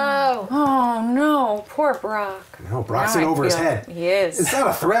 Oh no, poor Brock. No, Brock's in over his head. He is. Is that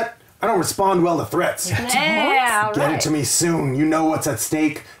a threat? I don't respond well to threats. Yeah, Get it to me soon. You know what's at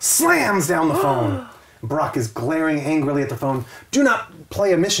stake. Slams down the phone. Brock is glaring angrily at the phone. Do not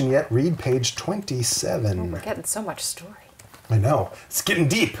play a mission yet. Read page 27. We're getting so much story. I know. It's getting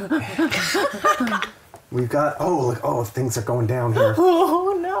deep. We've got, things are going down here.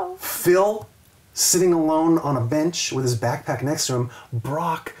 Oh no. Phil sitting alone on a bench with his backpack next to him.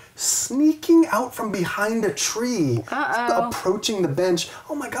 Brock sneaking out from behind a tree. Approaching the bench.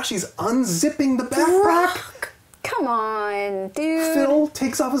 Oh my gosh, he's unzipping the backpack. Come on, dude. Phil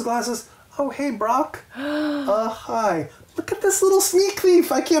takes off his glasses. Oh, hey, Brock. Hi. Look at this little sneak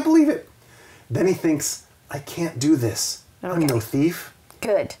thief. I can't believe it. Then he thinks, I can't do this. Okay. I'm no thief.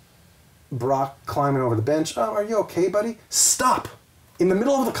 Good. Brock climbing over the bench. Oh, are you okay, buddy? Stop. In the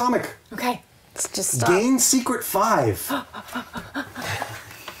middle of the comic. Okay. Let's just stop. Gain Secret 5.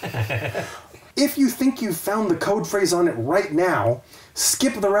 If you think you've found the code phrase on it right now,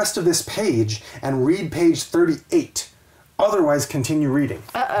 skip the rest of this page and read page 38. Otherwise, continue reading.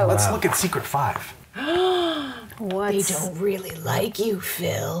 Let's look at Secret 5. They don't really like you,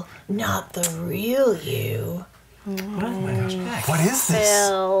 Phil. Not the real you. Oh my gosh. What is this?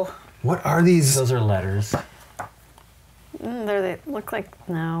 Phil. What are these? Those are letters. They look like,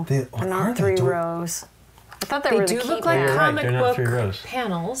 no. They're not three rows. I thought they were do the look keypad. like You're right, comic they're not book 3 rows.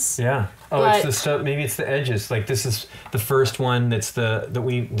 panels. Yeah. Oh, But- it's the stuff. Maybe it's the edges. Like this is the first one. That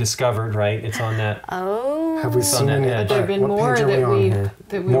we discovered. Right. It's on that. Oh, Have we seen any? edge. There have been What more page are we that on we here?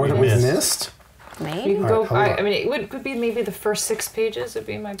 that More that we've missed. missed? maybe. You can All go. right, hold on. I mean, it would be maybe the first 6 pages would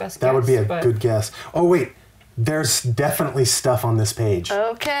be my best guess. That would be a but good guess. Oh, wait. There's definitely stuff on this page.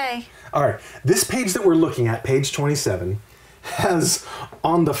 Okay. All right. This page that we're looking at, page 27, has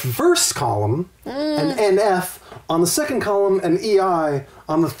on the first column an NF, on the second column an EI,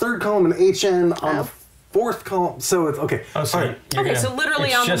 on the third column an HN, on the fourth column. So it's okay. Oh, so All right. Okay, so literally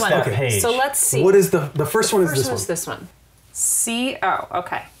it's on the just one. that Okay. page. So let's see. What is the first one? Is First this one's one? this one. C-O,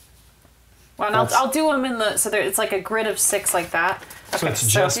 okay. Well, and That's- I'll do them in the, so there, it's like a grid of 6 like that. So Okay, it's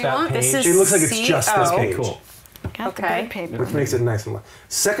just do you that want- This page? is It looks like it's just this C-O. page. Cool. Got the Okay. big paper. Which makes it nice and light.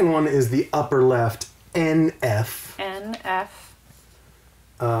 Second one is the upper left NF. N-F.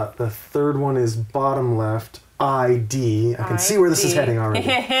 The third one is bottom left ID. I can see where this is ID. heading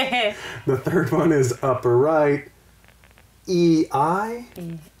already. The third one is upper right EI.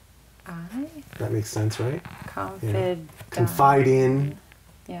 I. That makes sense, right? Confid. Confide in.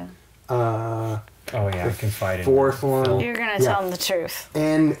 Yeah. Uh, Oh yeah, I confide in. fourth one You're going to Yeah. tell them the truth.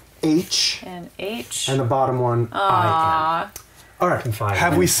 NH. And H. And the bottom one IN. All right. Confide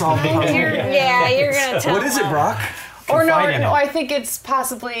Have in. we solved the puzzle? You're going to tell What is it, them. Brock? Or no, Confide in no, it. I think it's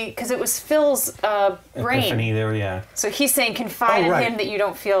possibly because it was Phil's brain. Epiphany there, yeah. So he's saying confide Oh, right. in him that you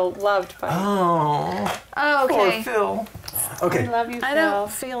don't feel loved by. Oh, Oh, okay. Phil. Okay. I love you, Phil. I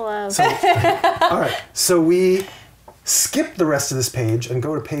don't feel love. All right. So we skip the rest of this page and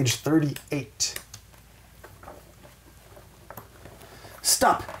go to page 38.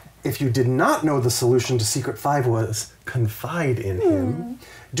 Stop. If you did not know the solution to Secret 5 was confide in him,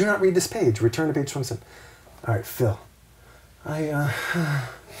 do not read this page. Return to page 27. All right, Phil. Do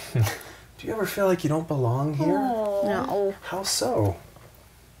you ever feel like you don't belong here? No. How so?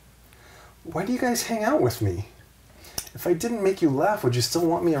 Why do you guys hang out with me? If I didn't make you laugh, would you still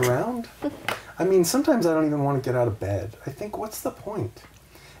want me around? I mean, sometimes I don't even want to get out of bed. I think, what's the point?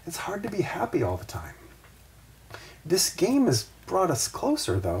 It's hard to be happy all the time. This game has brought us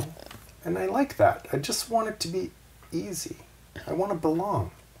closer, though, and I like that. I just want it to be easy. I want to belong.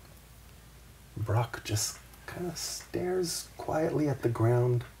 Brock just kind of stares quietly at the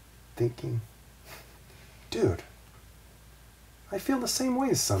ground, thinking, dude, I feel the same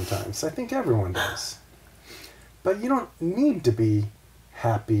ways sometimes. I think everyone does. But you don't need to be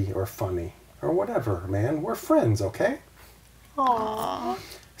happy or funny or whatever, man. We're friends, okay? Aww.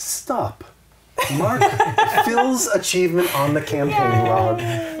 Stop. Mark Phil's achievement on the campaign log,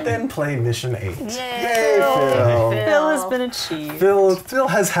 then play mission 8. Yay, Phil. Phil has been achieved. Phil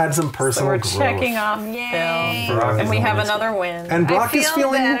has had some So personal we're growth. checking off Yay. Phil. Brock and we is have on another win. And Brock is feel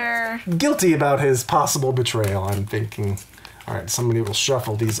feeling better. guilty about his possible betrayal, I'm thinking. All right, somebody will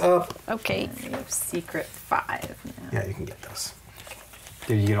shuffle these up. Okay. You have secret 5 now. Yeah, you can get those.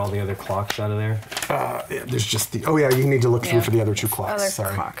 Did you get all the other clocks out of there? Yeah, there's just the... Oh, yeah, you need to look through Yeah. for the other 2 clocks. Other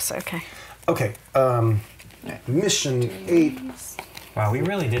Sorry. clocks, okay. Okay, mission 8. Wow, we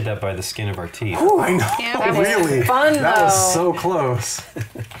really did that by the skin of our teeth. Oh, I know. Yeah, that was really. fun, That was though. so close.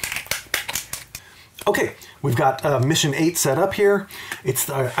 Okay, we've got mission 8 set up here. It's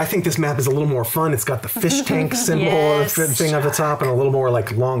I think this map is a little more fun. It's got the fish tank symbol Yes. thing at the top and a little more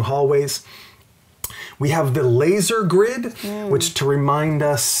like long hallways. We have the laser grid, which to remind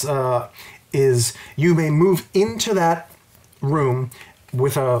us is you may move into that room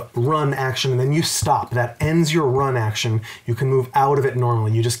with a run action and then you stop. That ends your run action. You can move out of it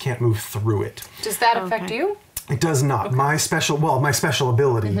normally. You just can't move through it. Does that affect you? It does not. My special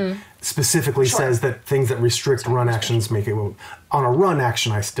ability specifically says that things that restrict run actions make it. On a run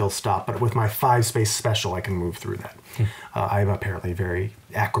action, I still stop, but with my 5-space special, I can move through that. I'm apparently very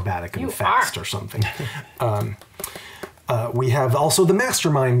acrobatic and fast or something. We have also the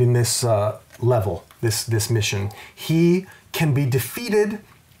mastermind in this level, this mission. He can be defeated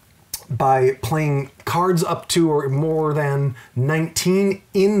by playing cards up to or more than 19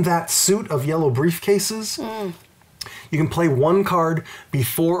 in that suit of yellow briefcases. You can play 1 card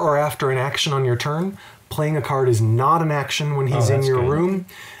before or after an action on your turn. Playing a card is not an action when he's in that's your good. room.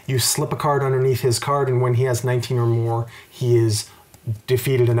 You slip a card underneath his card, and when he has 19 or more, he is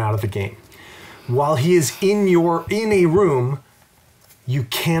defeated and out of the game. While he is in a room, you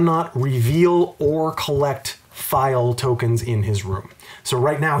cannot reveal or collect file tokens in his room. So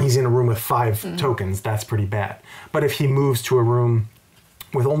right now he's in a room with 5 tokens. That's pretty bad. But if he moves to a room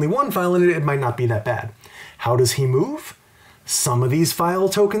with only 1 file in it, it might not be that bad. How does he move? Some of these file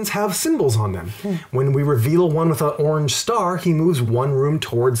tokens have symbols on them. When we reveal one with an orange star, he moves 1 room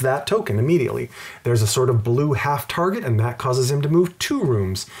towards that token immediately. There's a sort of blue half target, and that causes him to move 2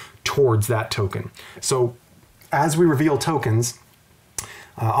 rooms towards that token. So as we reveal tokens,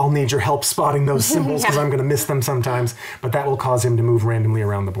 I'll need your help spotting those symbols because I'm going to miss them sometimes, but that will cause him to move randomly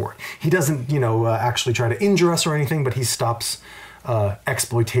around the board. He doesn't, actually try to injure us or anything, but he stops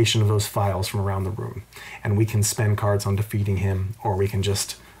exploitation of those files from around the room. And we can spend cards on defeating him, or we can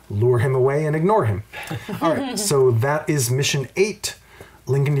just lure him away and ignore him. All right, so that is mission 8.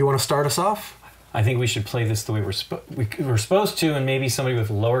 Lincoln, do you want to start us off? I think we should play this the way we're supposed to, and maybe somebody with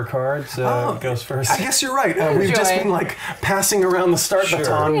lower cards goes first. I guess you're right. We've just been passing around the start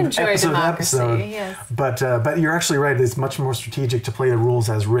baton We enjoy episode to democracy, episode. yes. But you're actually right. It's much more strategic to play the rules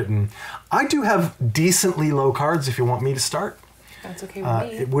as written. I do have decently low cards if you want me to start. That's okay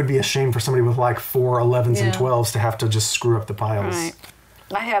with me. It would be a shame for somebody with 4 11s and 12s to have to just screw up the piles. All right.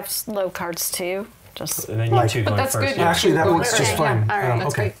 I have low cards too. Just And then you 2 going that's first. good. Yeah. Actually, that Go works first. just fine. All right.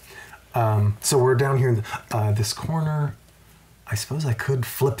 That's Okay. So we're down here in this corner. I suppose I could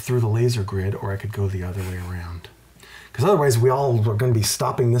flip through the laser grid, or I could go the other way around. Because otherwise, we all are going to be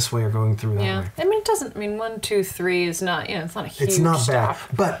stopping this way or going through that way. I mean, it doesn't. I mean, 1, 2, 3 is not. It's not a huge. It's not stop.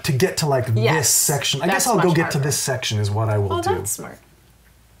 bad. But to get to this Yes, section, I that's guess I'll go much get to harder. this section is what I will Oh, do. that's smart.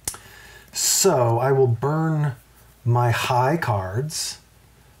 So I will burn my high cards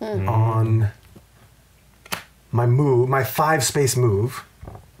on my 5-space move.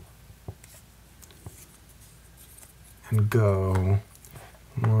 And go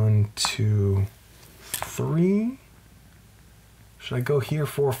 1, 2, 3. Should I go here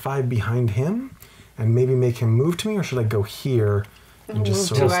 4, 5 behind him and maybe make him move to me, or should I go here and just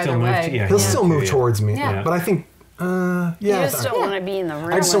sort He'll of... still move. way. Yeah, He'll still move yeah. towards me. Yeah. But I think, you just don't want to be in the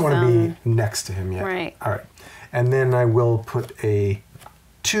room. I just don't with want to them. be next to him yet. Right. All right. And then I will put a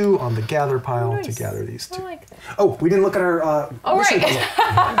 2 on the gather pile to Nice. gather these 2. I like that. Oh, we didn't look at our Oh, mission right.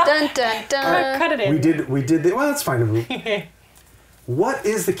 puzzle. Dun dun dun. Cut it in. We did well, that's fine. What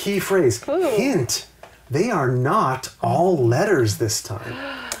is the key phrase? Hint. They are not all letters this time.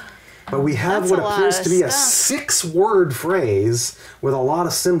 But we have That's what a lot appears of to be a stuff. 6-word prise with a lot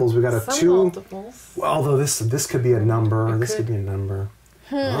of symbols. We got a Some 2. multiples. Well, although this could be a number. This could be a number.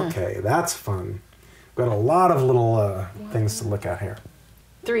 Okay, that's fun. We've got a lot of little things to look at here.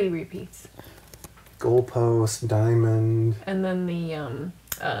 3 repeats, Goalpost, diamond. and then the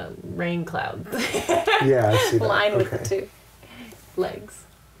rain cloud Yeah, I see that. line with the Okay. 2 legs.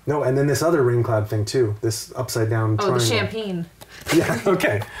 No, and then this other rain cloud thing too. This upside down Oh, triangle. the champagne. Yeah,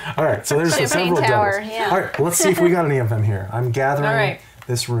 okay. All right, so there's Champagne several tower, doubles. yeah. All right, let's see if we got any of them here. I'm gathering All right.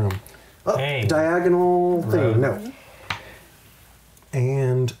 this room. Oh, Hey. diagonal thing. Road. No.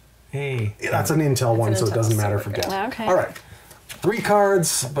 And Hey. that's an intel one, an so it intel, doesn't so matter we're for good. death. Okay. All right. 3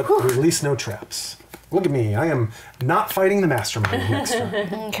 cards, but at least no traps. Look at me. I am not fighting the mastermind next turn.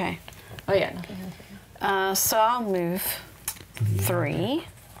 Okay. Oh yeah. Nothing. So I'll move 3.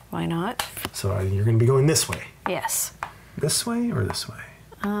 Why not? So you're going to be going this way. Yes. This way or this way?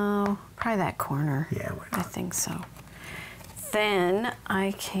 Oh, probably that corner. Yeah, why I not? think so. Then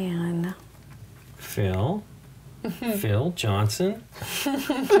I can. Phil. Phil Johnson.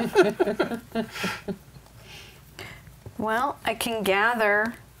 Well, I can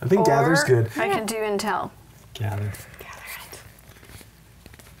gather. I think gather's or good. I can do intel. Gather.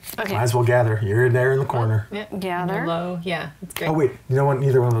 Okay. Might as well gather. You're there in the corner. Yeah. Gather. Low. Yeah. It's great. Oh, wait. You know what?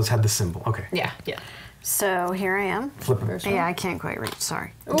 Neither one of those had the symbol. Okay. Yeah. Yeah. So here I am. Flip them. Yeah, I can't quite reach.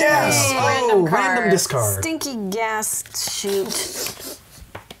 Sorry. Yes! Oh, random cards. discard. Stinky gas chute.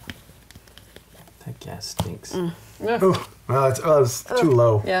 That gas stinks. Oh, well, it's too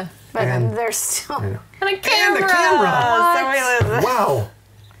low. Yeah. But And- there's still. I know. And a And camera. the camera! What? Wow.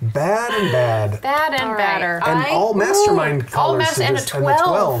 Bad and bad. Bad and All right. badder. And all mastermind All colors. and a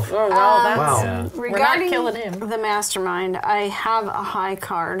 12. Oh, wow. That's, Wow. Yeah. Regarding killing him. the mastermind, I have a high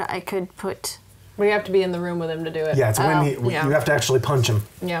card. I could put. We have to be in the room with him to do it. Yeah, it's when yeah. you have to actually punch him.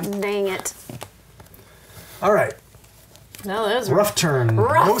 Yeah. Dang it. All right. No, those are Rough turn.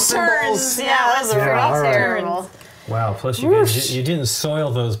 rough No turns. symbols. Yeah, those are Yeah, rough all right. turns. Wow. Plus, you didn't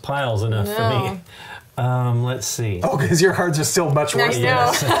soil those piles enough for me. Let's see. Oh, because your cards are still much worse than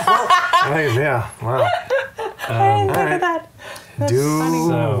Yes. Right, yeah. Wow. All right. Do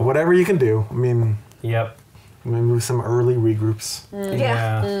So- whatever you can do. I mean, Yep. maybe some early regroups.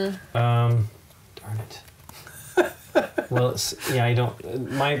 Yeah. Darn it. Well, I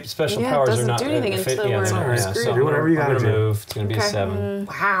don't. My special Yeah, it powers are doesn't not do anything fit. until Yeah, we're they're not- yeah, screwed. so Do whatever you I'm gotta gonna do. move. It's gonna be a Okay. 7.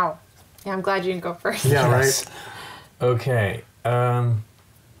 Wow. Yeah, I'm glad you didn't go first. Yeah, Yes. right. Okay.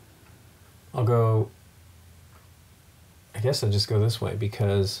 I'll go. I guess I'll just go this way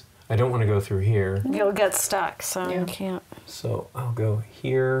because I don't want to go through here. You'll get stuck, so Yeah. you can't. So I'll go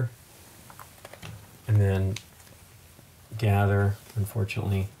here and then gather,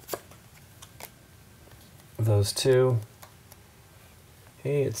 unfortunately, those two.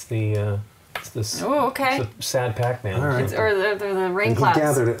 Hey, it's this Oh, okay. it's the sad Pac-Man. All right. Or the rain He clouds.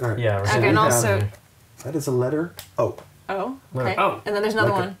 gathered it. All right. Yeah. Okay, and also. That is a letter. Oh, Oh, okay. Right. Oh. And then there's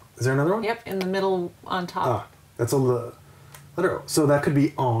another like one. is there another one? Yep, in the middle on top. Ah, that's a letter O. So that could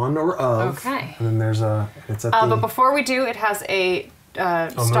be on or of. Okay. And then there's a. It's at the. But before we do, it has a star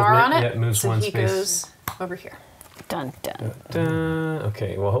movement. on it. Yeah, it moves so one he space. goes over here. Dun dun.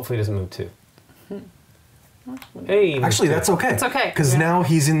 Okay. Well, hopefully it doesn't move 2. Hey. he Actually, moved that's 2. okay. It's okay. Because Yeah. now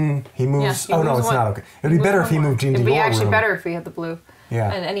he's in. He moves. he oh no, moves it's one. not okay. It'd be better if he moved into It'd be your actually room. better if we had the blue.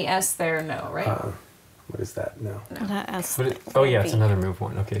 Yeah. And any S there, no, right? What is that? No. That's But oh yeah, it's another move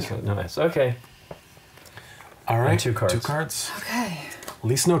one. Okay, so no S. Okay. All right. And 2 cards. 2 cards. Okay. At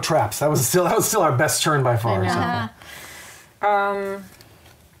least no traps. That was still our best turn by far. I know.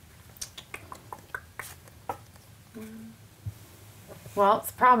 Well,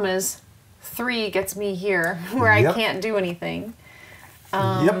 the problem is 3 gets me here where Yep. I can't do anything.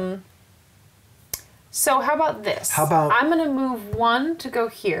 Yep. So how about this? How about- I'm going to move 1 to go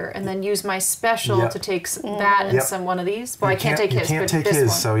here and then use my special Yep. to take that and Yep. some one of these. Well, I can't take you his, can't but take this his,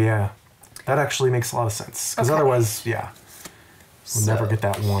 one. so yeah. That actually makes a lot of sense. Because Okay. otherwise, yeah. We'll never So get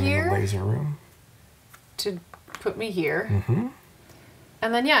that one in here- the laser room. To put me here. Mm-hmm.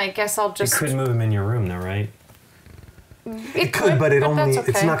 And then, yeah, I guess I'll You just... could move him in your room, though, right? It Could, but it only that's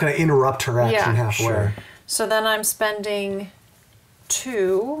it's okay. not going to interrupt her action Yeah, halfway. sure. So then I'm spending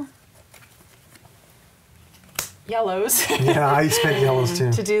 2 yellows Yeah, I spent yellows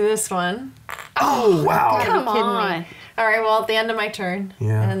too. to do this one. Oh wow! Gotta be Come kidding on. me. All right, well, at the end of my turn.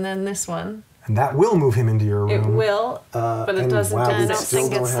 Yeah. And then this one. And that will move him into your room. It will, but it and doesn't wow, do we I don't still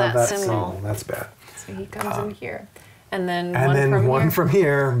think don't it's have that that symbol. That's bad. So he comes in here. And then And one then from one here. from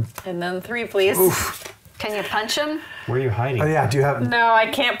here. And then 3, please. Can you punch him? Where are you hiding? Oh yeah, do you have? No, I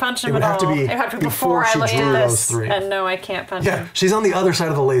can't punch him It would at have to all. be It would have to be before before I she look drew at those this. 3. And no, I can't punch Yeah, him. she's on the other side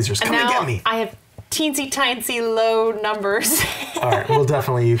of the lasers. Come And and now get me. I have teensy-tiny low numbers. All right, we'll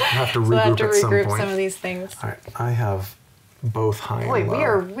definitely have to So I have regroup to at some regroup point. some of these things. All right, I have both high Boy, and low.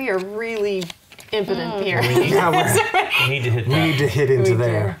 we are really impotent here. Yeah, You need to hit we that. need to hit into We do.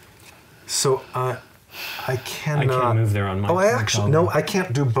 there. So I I cannot. can't move there on my Oh, I my actually column. no, I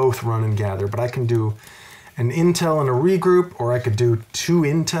can't do both run and gather, but I can do an intel and a regroup, or I could do 2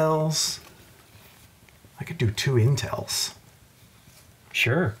 intels. I could do 2 intels.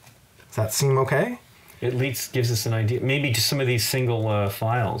 Sure. Does that seem okay? At least gives us an idea. Maybe just some of these single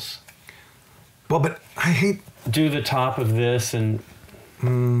files. Well, but I hate. Do the top of this and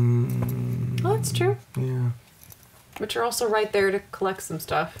Oh, that's true. Yeah. But you're also right there to collect some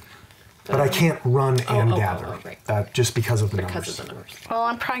stuff. but I can't run and oh, gather. right. Just because of the Because numbers. of the numbers. Well,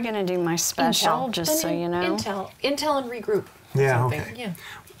 I'm probably going to do my special, just so you know. Intel and regroup. Yeah, something. okay. Yeah.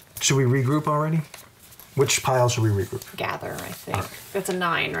 Should we regroup already? Which pile should we regroup? Gather, I think. That's a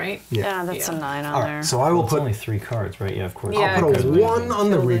 9, right? Yeah, that's a 9 on All there. right, so I will It's put only 3 cards, right? Yeah, of course. Yeah, I'll put because a we 1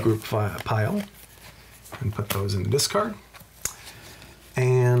 on the killed it. regroup pile and put those in the discard.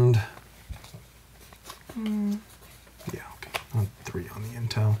 And yeah, okay. 3 on the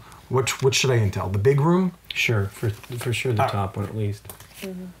intel. Which should I intel? The big room? Sure, for sure the top one at least.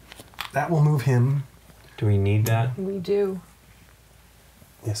 That will move him. Do we need that? We do.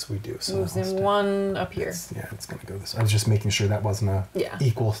 Yes, we do. So Moves I'll him spend- 1 up here. Yeah, it's gonna go this. I was just making sure that wasn't a Yeah.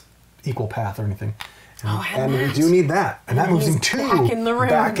 equal path or anything. And, and we that. do need that, and that moves him he's 2 back in the room.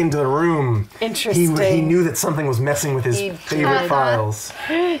 back into the room. Interesting. He knew that something was messing with his He favorite did. files.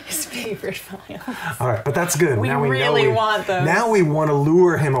 His favorite file. All right, but that's good. We now we really know want those. Now we want to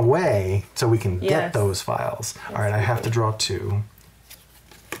lure him away so we can get Yes. those files. All right, I have to draw 2.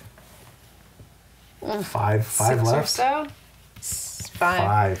 5 6 left. or so?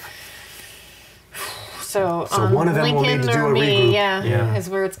 5. 5. So, So one of them will Lincoln need to do or a me, regroup. yeah, is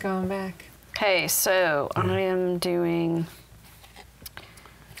where it's going back. Okay, so I am doing.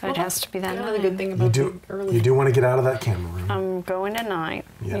 It has to be that Another 9. good thing You about do the early. you do want to get out of that camera room. I'm going to 9,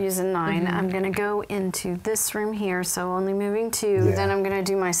 Yeah. using 9. I'm going to go into this room here, so only moving 2. Yeah. Then I'm going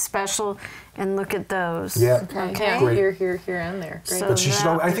to do my special and look at those. Yeah. Okay, Okay. Great. here, and there. Great. So- But she should.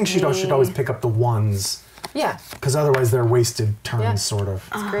 that I think she would should always be- pick up the 1s yeah, because otherwise they're wasted turns, Yeah. sort of.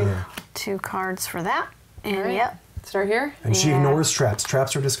 great. Yeah. 2 cards for that. And All right. yep. Start here. And she Yeah. ignores traps.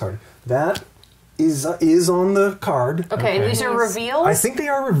 Traps are discarded. That is on the card. Okay, Okay. these are reveals. I think they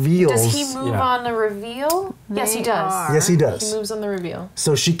are reveals. Does he move Yeah. on the reveal? Yes, he They does. are. Yes, he He does. moves on the reveal.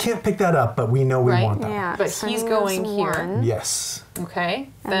 So she can't pick that up, but we know we Right. want that. Yeah. But so he's he going moves here. 1, Yes. Okay.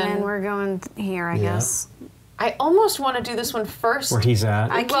 And then we're going here, I Yeah. guess. I almost want to do this one first. Where he's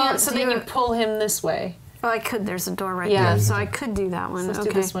at? I well, can't so do then you it. pull him this way. Oh, I could. There's a door right Yeah. there, so I could do that one. Let's okay.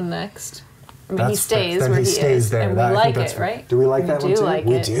 do this one next. I mean, he That's fair. stays Then where he he stays is, there. and That- we I think like that's it, fair. right? Do we like that do one too? like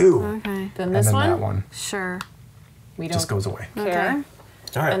we it. do. Okay. Then And this then one, that one Sure. we don't just goes away. care. Okay.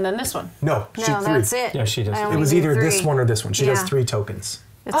 All right. And then this one. No, she No, 3. that's it. Yeah, she does. I It It only was do either this 3. one or this one. She does Yeah. 3 tokens.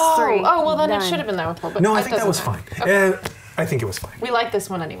 It's Oh, 3. well then it Done. should have been that one pulled. But No, I it think that was doesn't fine. matter. I think it was fine. We like this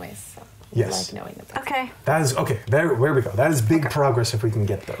one anyways. So we Yes. like knowing that. Okay. That is okay. There we go. That is big progress if we can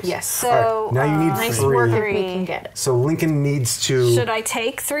get those. Yes. So All right, now you need Nice 3. work if we 3. can get it. So Lincoln needs to. Should I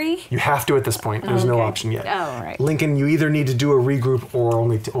take 3? You have to at this point. There's no Okay. option yet. Oh, right. Lincoln, you either need to do a regroup or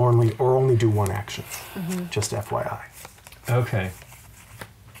only do one action. Just FYI. Okay.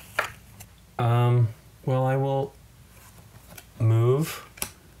 Well, I will move.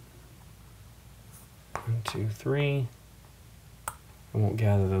 1, 2, 3. I won't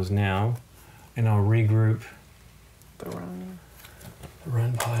gather those now. And I'll regroup The run. the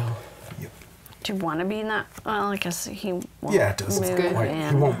run pile. Do you want to be in that? Well, I guess he won't. Yeah, it does. It's move good. Right.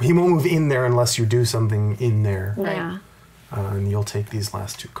 in. He won't move in there unless you do something in there. Right. Yeah. And you'll take these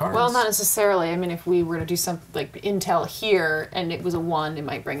last 2 cards. Well, not necessarily. I mean, if we were to do something like intel here and it was a 1, it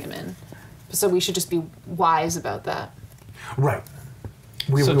might bring him in. So we should just be wise about that. Right.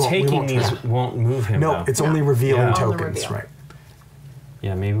 So we taking won't these try. won't move him. No, though. it's only revealing Yeah. On the tokens. reveal. Right.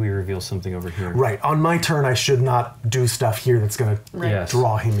 Yeah, maybe we reveal something over here. Right. On my turn, I should not do stuff here that's going to Right. Yes.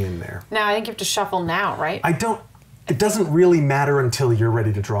 draw him in there. Now, I think you have to shuffle now, right? I don't. It doesn't really matter until you're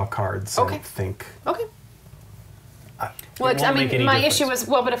ready to draw cards. I Okay. don't think. Okay. Well, won't I make any mean, my difference. issue was,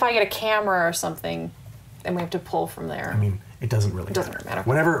 well, but if I get a camera or something, then we have to pull from there. I mean, it doesn't really. It doesn't really matter.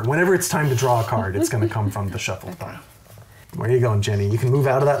 Whenever it's time to draw a card, it's going to come from the shuffle pile. Where are you going, Jenny? You can move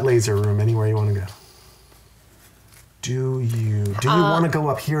out of that laser room anywhere you want to go. Do you want to go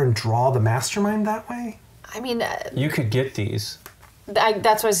up here and draw the mastermind that way? I mean, You could get these.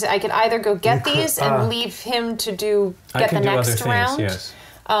 that's what I said. I could either go get You could, these and leave him to I get can the do next other things, round. yes.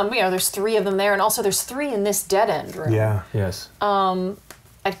 There's 3 of them there, and also there's 3 in this dead end room. Yeah. Yes.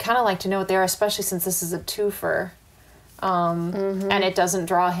 I'd kind of like to know what they are, especially since this is a twofer, and it doesn't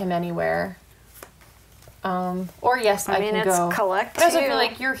draw him anywhere. Or yes, I mean, can it's go. collect But I also two. feel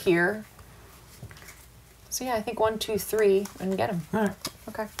like you're here. So yeah, I think 1, 2, 3, and get him. All right.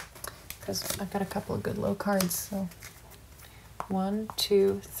 Okay. Because I've got a couple of good low cards. So 1,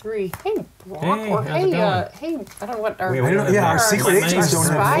 2, 3. Hey, Brock. Hey, Or how's it hey, going? hey. I don't know what our. Wait, I don't, yeah, our secret My agents name's don't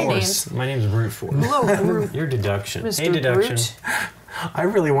spy have names. force. My name's Brute Force. Hello, Brute. Your deduction. Mr. Hey, deduction. Brute. I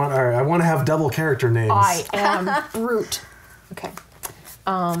really want. I want to have double character names. I am Brute. Okay.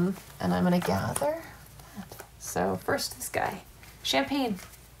 And I'm gonna gather. So first, this guy, champagne.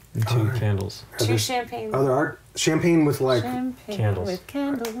 And 2 candles. Two champagne. Oh, there are champagne with like Champagne Candles. with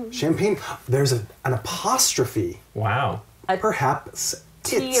candles. champagne. There's an apostrophe. Wow. Perhaps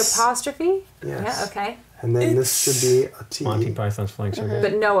T it's. apostrophe? Yes. Yeah, okay. And then this should be a T. Monty Python's Flying Circus.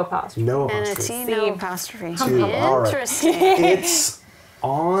 But no apostrophe. No And a apostrophe. T, no apostrophe. Two. All right. Interesting. It's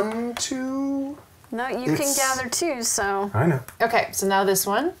on to. No, you can It's- gather 2, so. I know. Okay, so now this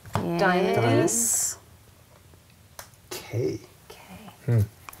one. Diamond. Yes. K. Okay.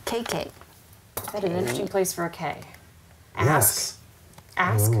 KK. That is an interesting place for a K. Ask. Yes.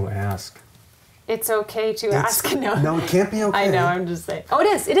 Ask. Oh, ask. It's okay to It's- ask. No. No, it can't be okay. I know, I'm just saying. Oh, it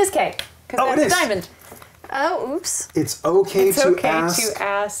is. It is K. Because Oh, it that's is. a diamond. Oh, oops. It's okay It's to okay ask to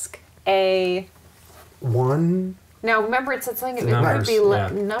ask a. one. Now, remember, it said something. It Numbers, could be yeah.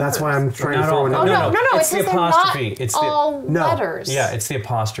 numbers. That's why I'm trying to Not throw all- in. Oh, no. It It's the says they're apostrophe. not It's the- all No. letters. Yeah, it's the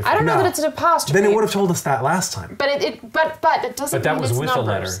apostrophe. I don't know No. that it's an apostrophe. Then it would have told us that last time. But it doesn't But that mean was it's with numbers.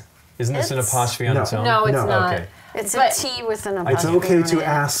 a letter. Isn't this an It's- apostrophe on No. its own? No, it's No. not. Okay. It's But- a T with an It's apostrophe. okay on to it.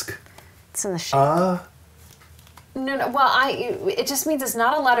 ask It's in the shape. No. Well, it just means it's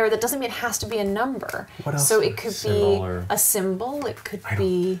not a letter. That doesn't mean it has to be a number. What else? So it could be Symbol or- a symbol. It could I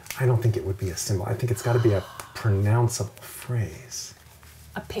be don't think it would be a symbol. I think it's got to be a pronounceable phrase.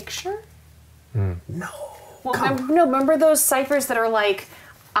 a picture. No. Well, remember those ciphers that are like,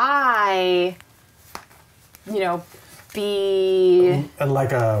 be.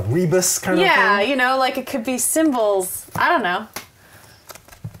 Like a rebus kind of Yeah, thing? like it could be symbols. I don't know.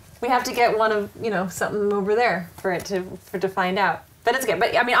 We have to get one of something over there for it to find out. But it's good.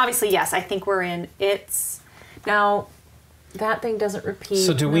 But I mean, obviously, yes. I think we're in. It's now that thing doesn't repeat.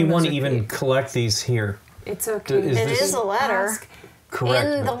 So do we numbers want to repeat. even collect these here? It's okay. Is It this- is a letter. Ask. Correct.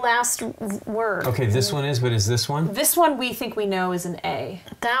 In the but- last word. Okay, this one is, but is this one? This one we think we know is an A.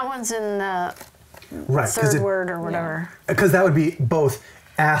 That one's in the Right. third word or whatever. Because that would be both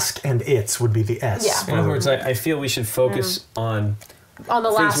ask and its would be the S. Yeah. In other words, I feel we should focus on. On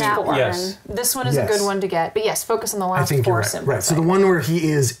the last we- four. yes. This one is a Yes. good one to get. But yes, focus on the I last think four you're right. symbols. Right. So the one where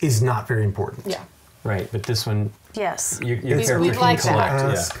he is not very important. Yeah. Right, but this one, Yes. your It's character we'd can like that.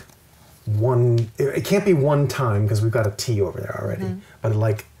 collect. ask one. It can't be one time because we've got a T over there already. Mm-hmm. But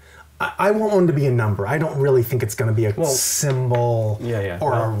like, I want one to be a number. I don't really think it's going to be a Well, symbol. yeah.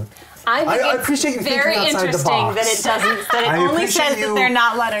 Or Well, I think I it's appreciate you very thinking outside the interesting box. that it doesn't. That it I only appreciate says that you- they're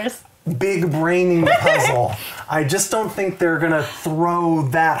not letters. big braining the puzzle. I just don't think they're going to throw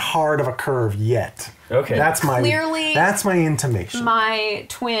that hard of a curve yet. Okay. That's my Clearly- That's my intimation. My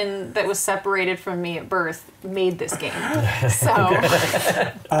twin that was separated from me at birth made this game. So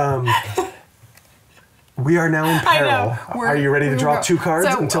We are now in I peril. know. Are you ready to draw 2 cards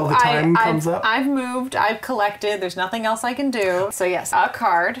So until the time comes up? I've moved. I've collected. There's nothing else I can do. So yes, a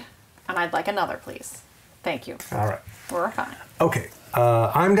card, and I'd like another, please. Thank you. All right. We're fine. Okay.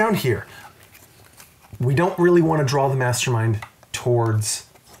 I'm down here. We don't really want to draw the mastermind towards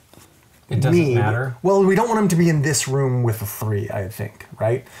it doesn't me. matter. Well, we don't want him to be in this room with the 3, I think,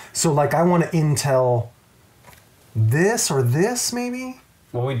 right? So, like, I want to intel this or this, maybe?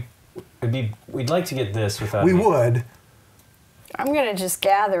 Well, we'd like to get this without. We me. would. I'm going to just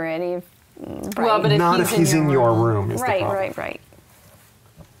gather it. Well, but Not if he's in your room, is the Right, problem. right.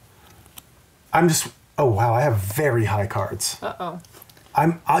 I'm just... Oh, wow, I have very high cards. Uh-oh.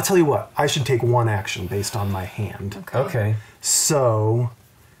 I'll tell you what, I should take 1 action based on my hand. Okay. So,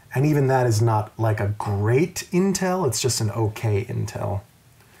 and even that is not like a great intel, it's just an okay intel.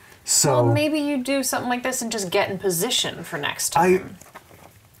 So, Well, maybe you do something like this and just get in position for next time.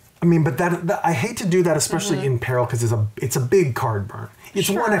 I mean, but that I hate to do that, especially in peril, because it's a big card burn. It's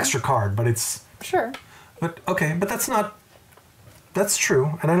Sure. 1 extra card, but it's Sure. but okay, but that's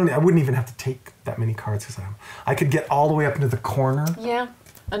true, and I wouldn't even have to take that many cards because I could get all the way up into the corner. Yeah.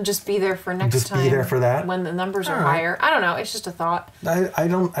 And just be there for next Just time. be there for that? When the numbers are All right. higher. I don't know. It's just a thought. I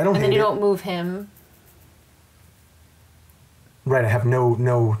don't And hate then you it. don't move him. Right, I have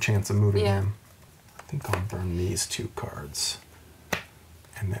no chance of moving Yeah. him. I think I'll burn these 2 cards.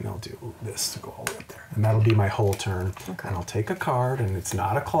 And then I'll do this to go all the way up there. And that'll be my whole turn. Okay. And I'll take a card, and it's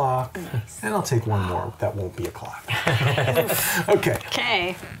not a clock. And I'll take 1 more. That won't be a clock. Okay.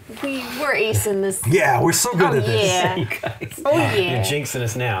 Okay. We're acing this. Yeah, we're so good at this. Yeah. You guys. Oh, You're yeah. jinxing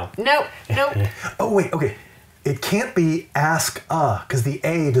us now. Nope. Oh, wait, okay. It can't be ask because the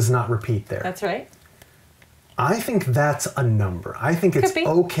A does not repeat there. That's right. I think that's a number. I think it's Could be.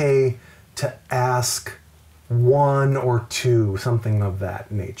 okay to ask 1 or 2, something of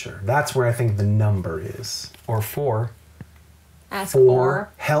that nature. That's where I think the number is. Or 4. Ask 4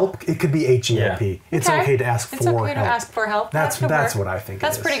 help. It could be HELP. Yeah. It's okay to ask It's for okay to help. ask for help. That's That could work. what I think.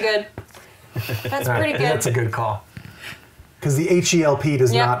 That's it is. pretty good. That's pretty good. That's a good call. Because the HELP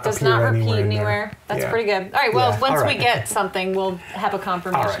does Yep, not does appear not repeat anywhere. in anywhere. there. That's Yeah. pretty good. All right, well, Yeah. once All we right. get something, we'll have a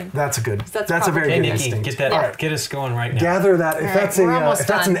confirmation. All right, that's a good. That's a very Hey, good Nikki, instinct. get that. All right. Get us going right now. Gather that. If right, that's we're almost if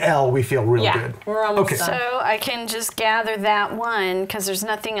that's done. an L, we feel real Yeah, good. we're almost Okay. done. So I can just gather that one because there's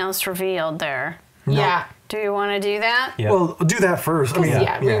nothing else revealed there. Yeah. Do you want to do that? Yeah. Well, do that first. I mean,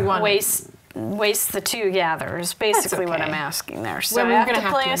 Yeah, we want Waste the 2 gatherers. Basically, what okay. I'm asking there. So Well, I we're have gonna to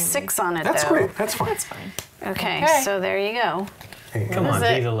have play to a anyway. 6 on it. That's though. great. That's fine. That's fine. Okay, Okay. so there you go. Come on, is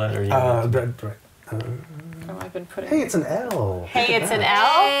be it? the letter. You I've been putting. Hey, it's an L. Hey, it's an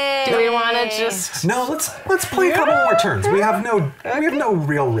L. Do we want to just? No, let's play a couple more turns. We have no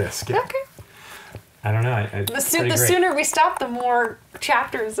real risk yet. Okay. I don't know. The sooner we stop, the more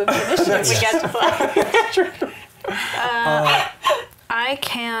chapters of initiative we get to play. I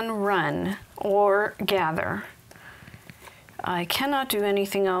can run or gather. I cannot do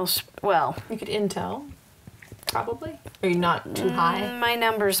anything else. Well, You could intel, probably. Are you not too high? my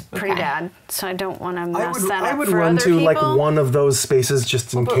number's pretty Okay. bad, so I don't want to I mess would that I up would for run other to like people. one of those spaces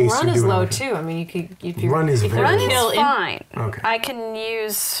just in But case run you is do low another. too. I mean, you could. If you Run is if you very Run low. kill is in- fine. Okay. I can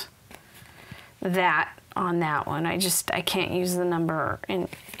use that on that one. I can't use the number in.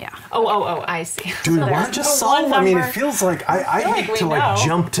 Yeah. Oh! I see. Do we So want there's to just the one solve? I mean, it number. feels like I feel hate like to we like know.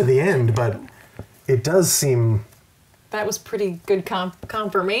 jump to the end, but it does seem. That was pretty good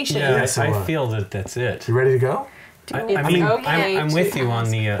confirmation. Yeah, Yes, it I was. feel that's it. You ready to go? I It's mean, okay I'm to with you on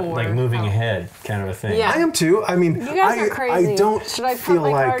the ask like for moving help. ahead kind of a thing. Yeah. I am too. I mean, You guys I are crazy. I don't Should I feel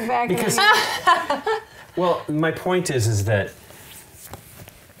put my like card back Because- in? Well, my point is that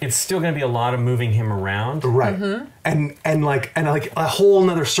it's still going to be a lot of moving him around. right, and like a whole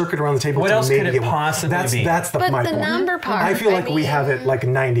another circuit around the table. What to else maybe could it get one. possibly that's, be? That's But my the point. number part. I feel like we have mean, it like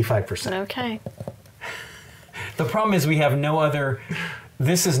 95%. Okay. The problem is we have no other.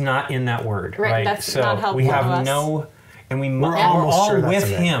 This is not in that word, Right, right? that's so not helpful we have to us. no, and we're almost all sure that's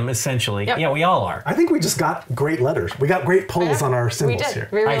with it. him essentially. Yep. Yeah, we all are. I think we just got great letters. We got great pulls on our We symbols did. here.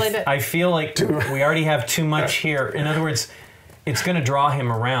 We really did. I feel like we already have too much here. In other words, it's going to draw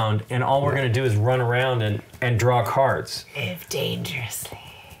him around, and all we're going to do is run around and draw cards. Live dangerously.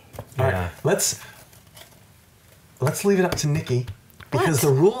 All Yeah. right, let's leave it up to Nikki because the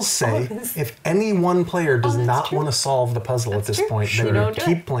rules say if any one player does not want to solve the puzzle at this true. point, Sure. then Don't do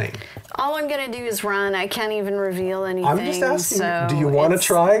keep it. playing. All I'm gonna do is run. I can't even reveal anything. I'm just asking. So do you want to it's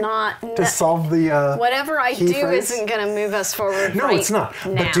try not to solve the? Whatever I key do phrase? isn't gonna move us forward. No, right it's not.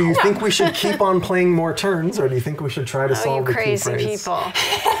 Now. But do you think we should keep on playing more turns, or do you think we should try to Oh, solve you the key crazy phrase? people!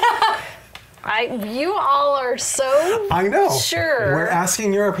 You all are so. I know. Sure. We're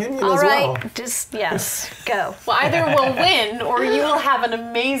asking your opinion All as right, well. just yes, go. Well, either we'll win or you will have an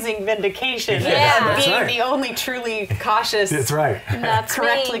amazing vindication. Yeah. of being That's right. the only truly cautious, That's right. That's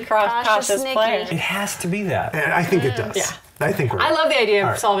correctly me, cautious Nikki. player. It has to be that. And I think it does. Yeah. I think we're. I love the idea of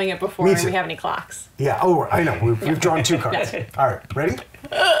All right. solving it before Me too. we have any clocks. Yeah. Oh, I know. We've drawn 2 cards. All right. Ready?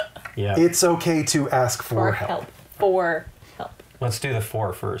 Yeah. It's okay to ask for help. For help. Let's do the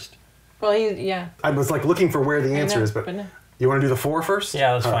 4 first. Well, yeah. I was like looking for where the answer know, is, but but no. you want to do the 4 first?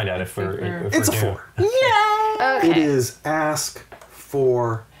 Yeah, let's find out if we're. It's a we're 4. Okay. It is ask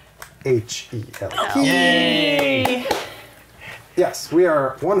for HEL. Yay! Yes, we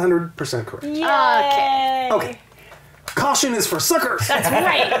are 100% correct. Okay. Okay. Caution is for suckers. That's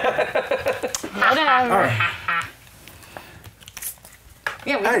right. Whatever.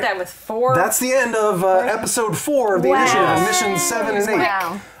 Yeah, we All right. did that with 4. That's the end of episode 4 of the initiative of missions 7 and 8.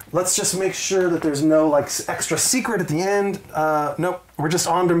 Wow. Let's just make sure that there's no like extra secret at the end. Nope, we're just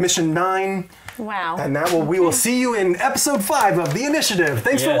on to mission 9. Wow. And now we will see you in episode 5 of the initiative.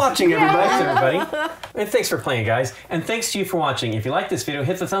 Thanks for Yes. watching, everybody. Thanks, everybody. And thanks for playing, guys. And thanks to you for watching. If you like this video,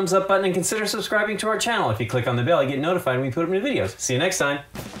 hit the thumbs up button and consider subscribing to our channel. If you click on the bell, you get notified when we put up new videos. See you next time.